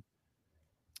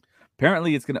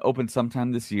apparently it's going to open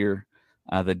sometime this year.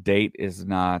 The date is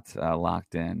not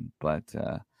locked in, but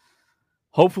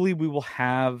hopefully we will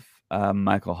have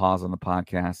Michael Hawes on the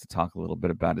podcast to talk a little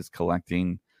bit about his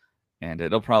collecting. And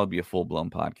it'll probably be a full-blown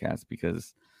podcast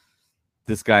because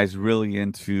this guy's really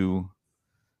into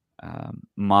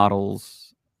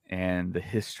models and the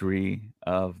history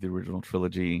of the original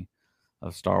trilogy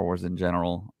of Star Wars in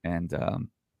general. And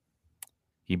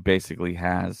he basically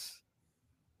has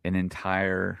an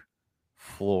entire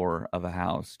floor of a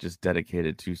house just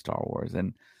dedicated to Star Wars.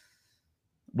 And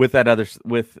with that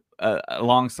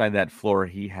alongside that floor,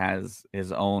 he has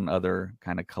his own other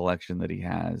kind of collection that he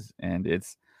has. And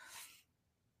it's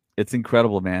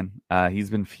incredible, man. He's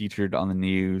been featured on the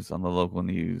news, on the local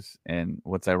news. And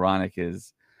what's ironic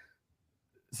is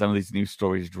some of these news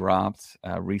stories dropped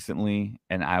recently.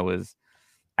 And I was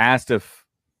asked if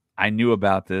I knew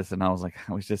about this. And I was like,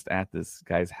 I was just at this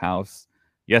guy's house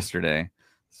yesterday.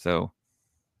 So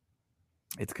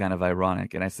it's kind of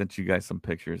ironic. And I sent you guys some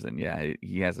pictures. And yeah,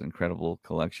 he has an incredible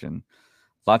collection.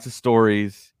 Lots of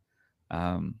stories.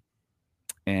 And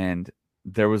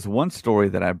there was one story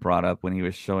that I brought up when he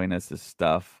was showing us his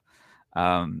stuff.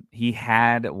 He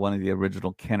had one of the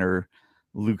original Kenner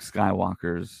Luke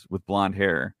Skywalkers with blonde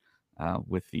hair,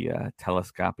 with the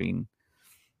telescoping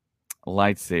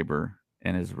lightsaber.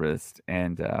 in his wrist.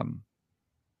 And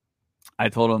I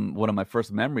told him one of my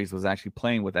first memories was actually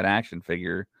playing with that action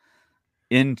figure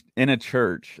in a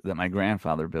church that my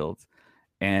grandfather built.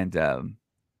 And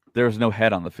there was no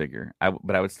head on the figure,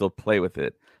 but I would still play with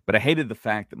it. But I hated the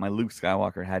fact that my Luke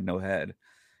Skywalker had no head.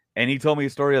 And he told me a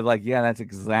story of like, yeah, that's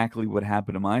exactly what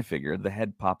happened to my figure. The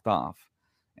head popped off,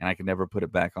 and I could never put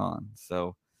it back on.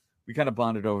 So we kind of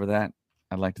bonded over that,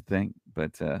 I'd like to think.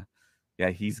 But yeah,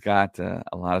 he's got a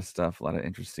lot of stuff, a lot of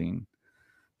interesting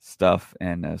stuff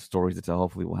and stories to tell.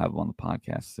 Hopefully we'll have him on the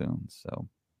podcast soon. So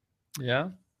yeah.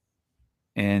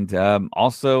 And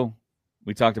also,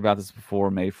 we talked about this before,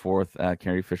 May 4th,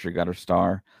 Carrie Fisher got her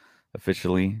star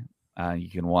officially. You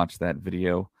can watch that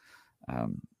video.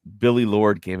 Billy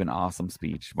Lord gave an awesome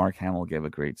speech. Mark Hamill gave a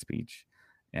great speech.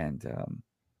 And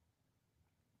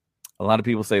a lot of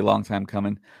people say long time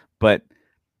coming, but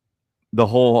the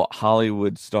whole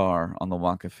Hollywood star on the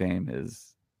Walk of Fame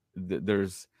is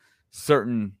there's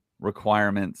certain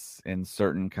requirements and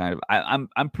certain kind of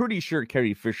I'm pretty sure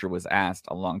Carrie Fisher was asked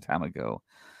a long time ago.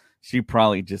 She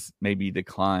probably just maybe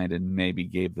declined and maybe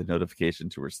gave the notification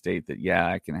to her state that, yeah,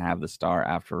 I can have the star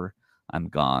after I'm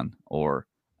gone, or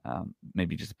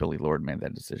maybe just Billy Lord made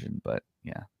that decision. But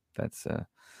yeah, that's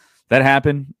that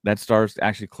happened. That star's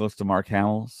actually close to Mark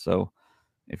Hamill. So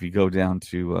if you go down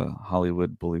to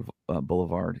Hollywood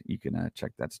Boulevard, you can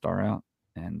check that star out.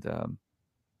 And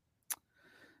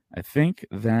I think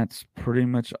that's pretty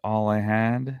much all I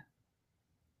had.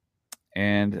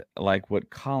 And like what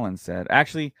Colin said,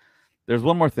 actually, there's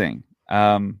one more thing.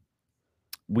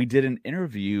 We did an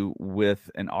interview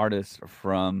with an artist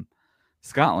from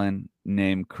Scotland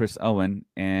named Chris Owen,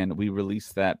 and we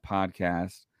released that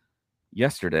podcast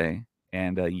yesterday,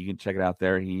 and you can check it out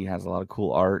there. He has a lot of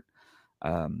cool art.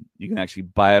 You can actually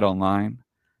buy it online.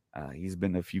 He's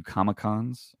been to a few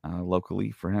Comic-Cons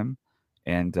locally for him,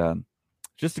 and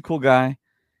just a cool guy.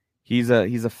 He's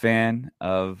a fan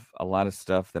of a lot of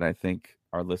stuff that I think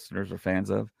our listeners are fans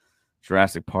of.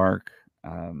 Jurassic Park.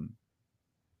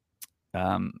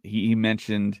 He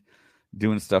mentioned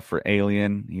doing stuff for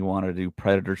Alien. He wanted to do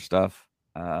Predator stuff.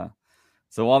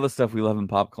 So all the stuff we love in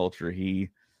pop culture, he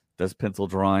does pencil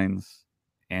drawings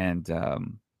and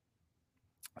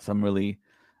some really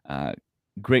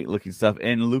great looking stuff.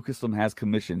 And Lucasfilm has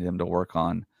commissioned him to work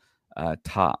on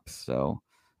tops. So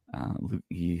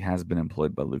he has been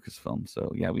employed by Lucasfilm.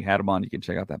 So yeah, we had him on. You can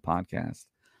check out that podcast.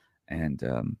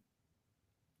 And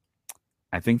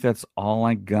I think that's all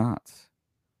I got.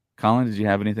 Colin, did you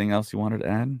have anything else you wanted to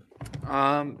add?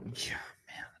 Yeah,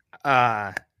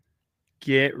 man.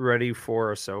 Get ready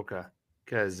for Ahsoka,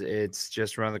 because it's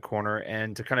just around the corner.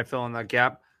 And to kind of fill in that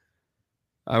gap,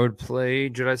 I would play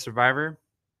Jedi Survivor.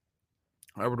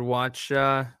 I would watch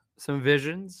some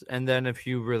Visions. And then if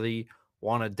you really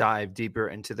want to dive deeper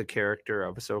into the character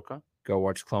of Ahsoka, go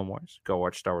watch Clone Wars. Go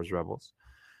watch Star Wars Rebels.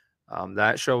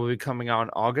 That show will be coming out in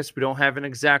August. We don't have an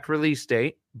exact release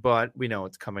date, but we know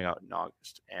it's coming out in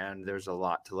August. And there's a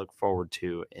lot to look forward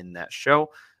to in that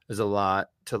show. There's a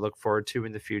lot to look forward to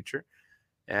in the future.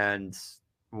 And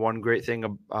one great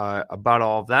thing about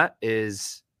all of that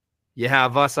is you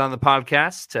have us on the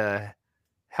podcast to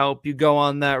help you go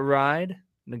on that ride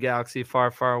in the galaxy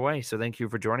far, far away. So thank you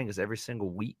for joining us every single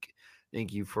week.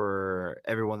 Thank you for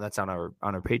everyone that's on our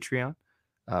Patreon.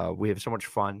 We have so much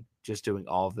fun just doing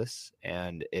all of this,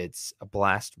 and it's a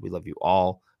blast. We love you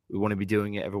all. We want to be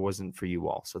doing it if it wasn't for you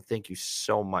all. So thank you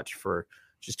so much for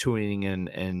just tuning in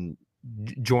and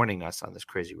joining us on this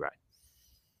crazy ride.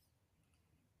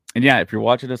 And yeah, if you're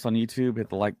watching us on YouTube, hit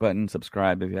the like button,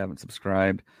 subscribe if you haven't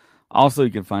subscribed. Also,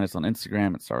 you can find us on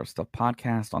Instagram at Star Wars Stuff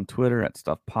Podcast, on Twitter at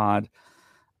Stuff Pod.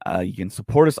 You can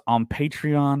support us on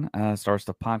Patreon, Star Wars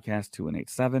Stuff Podcast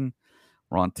 2187.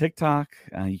 We're on TikTok.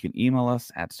 You can email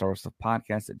us at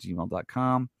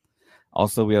starwarstuffpodcast@gmail.com.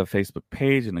 Also, we have a Facebook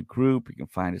page and a group. You can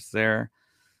find us there.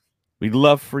 We'd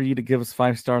love for you to give us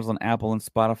 5 stars on Apple and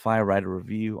Spotify. Write a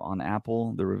review on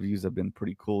Apple. The reviews have been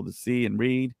pretty cool to see and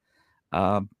read.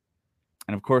 And,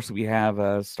 of course, we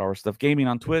have Star Wars Stuff Gaming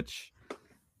on Twitch.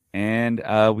 And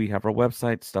we have our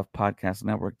website,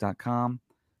 stuffpodcastnetwork.com.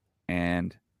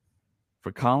 And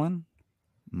for Colin,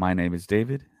 my name is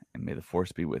David, and may the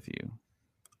Force be with you.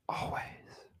 Always.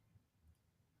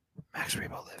 Max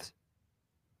Rebo lives.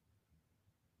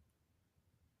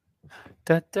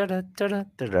 Da da da da da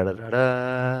da da da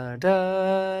da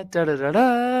da da da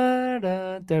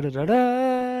da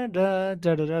da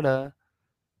da da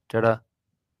da da.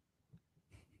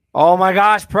 Oh my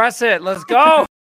gosh, press it. Let's go.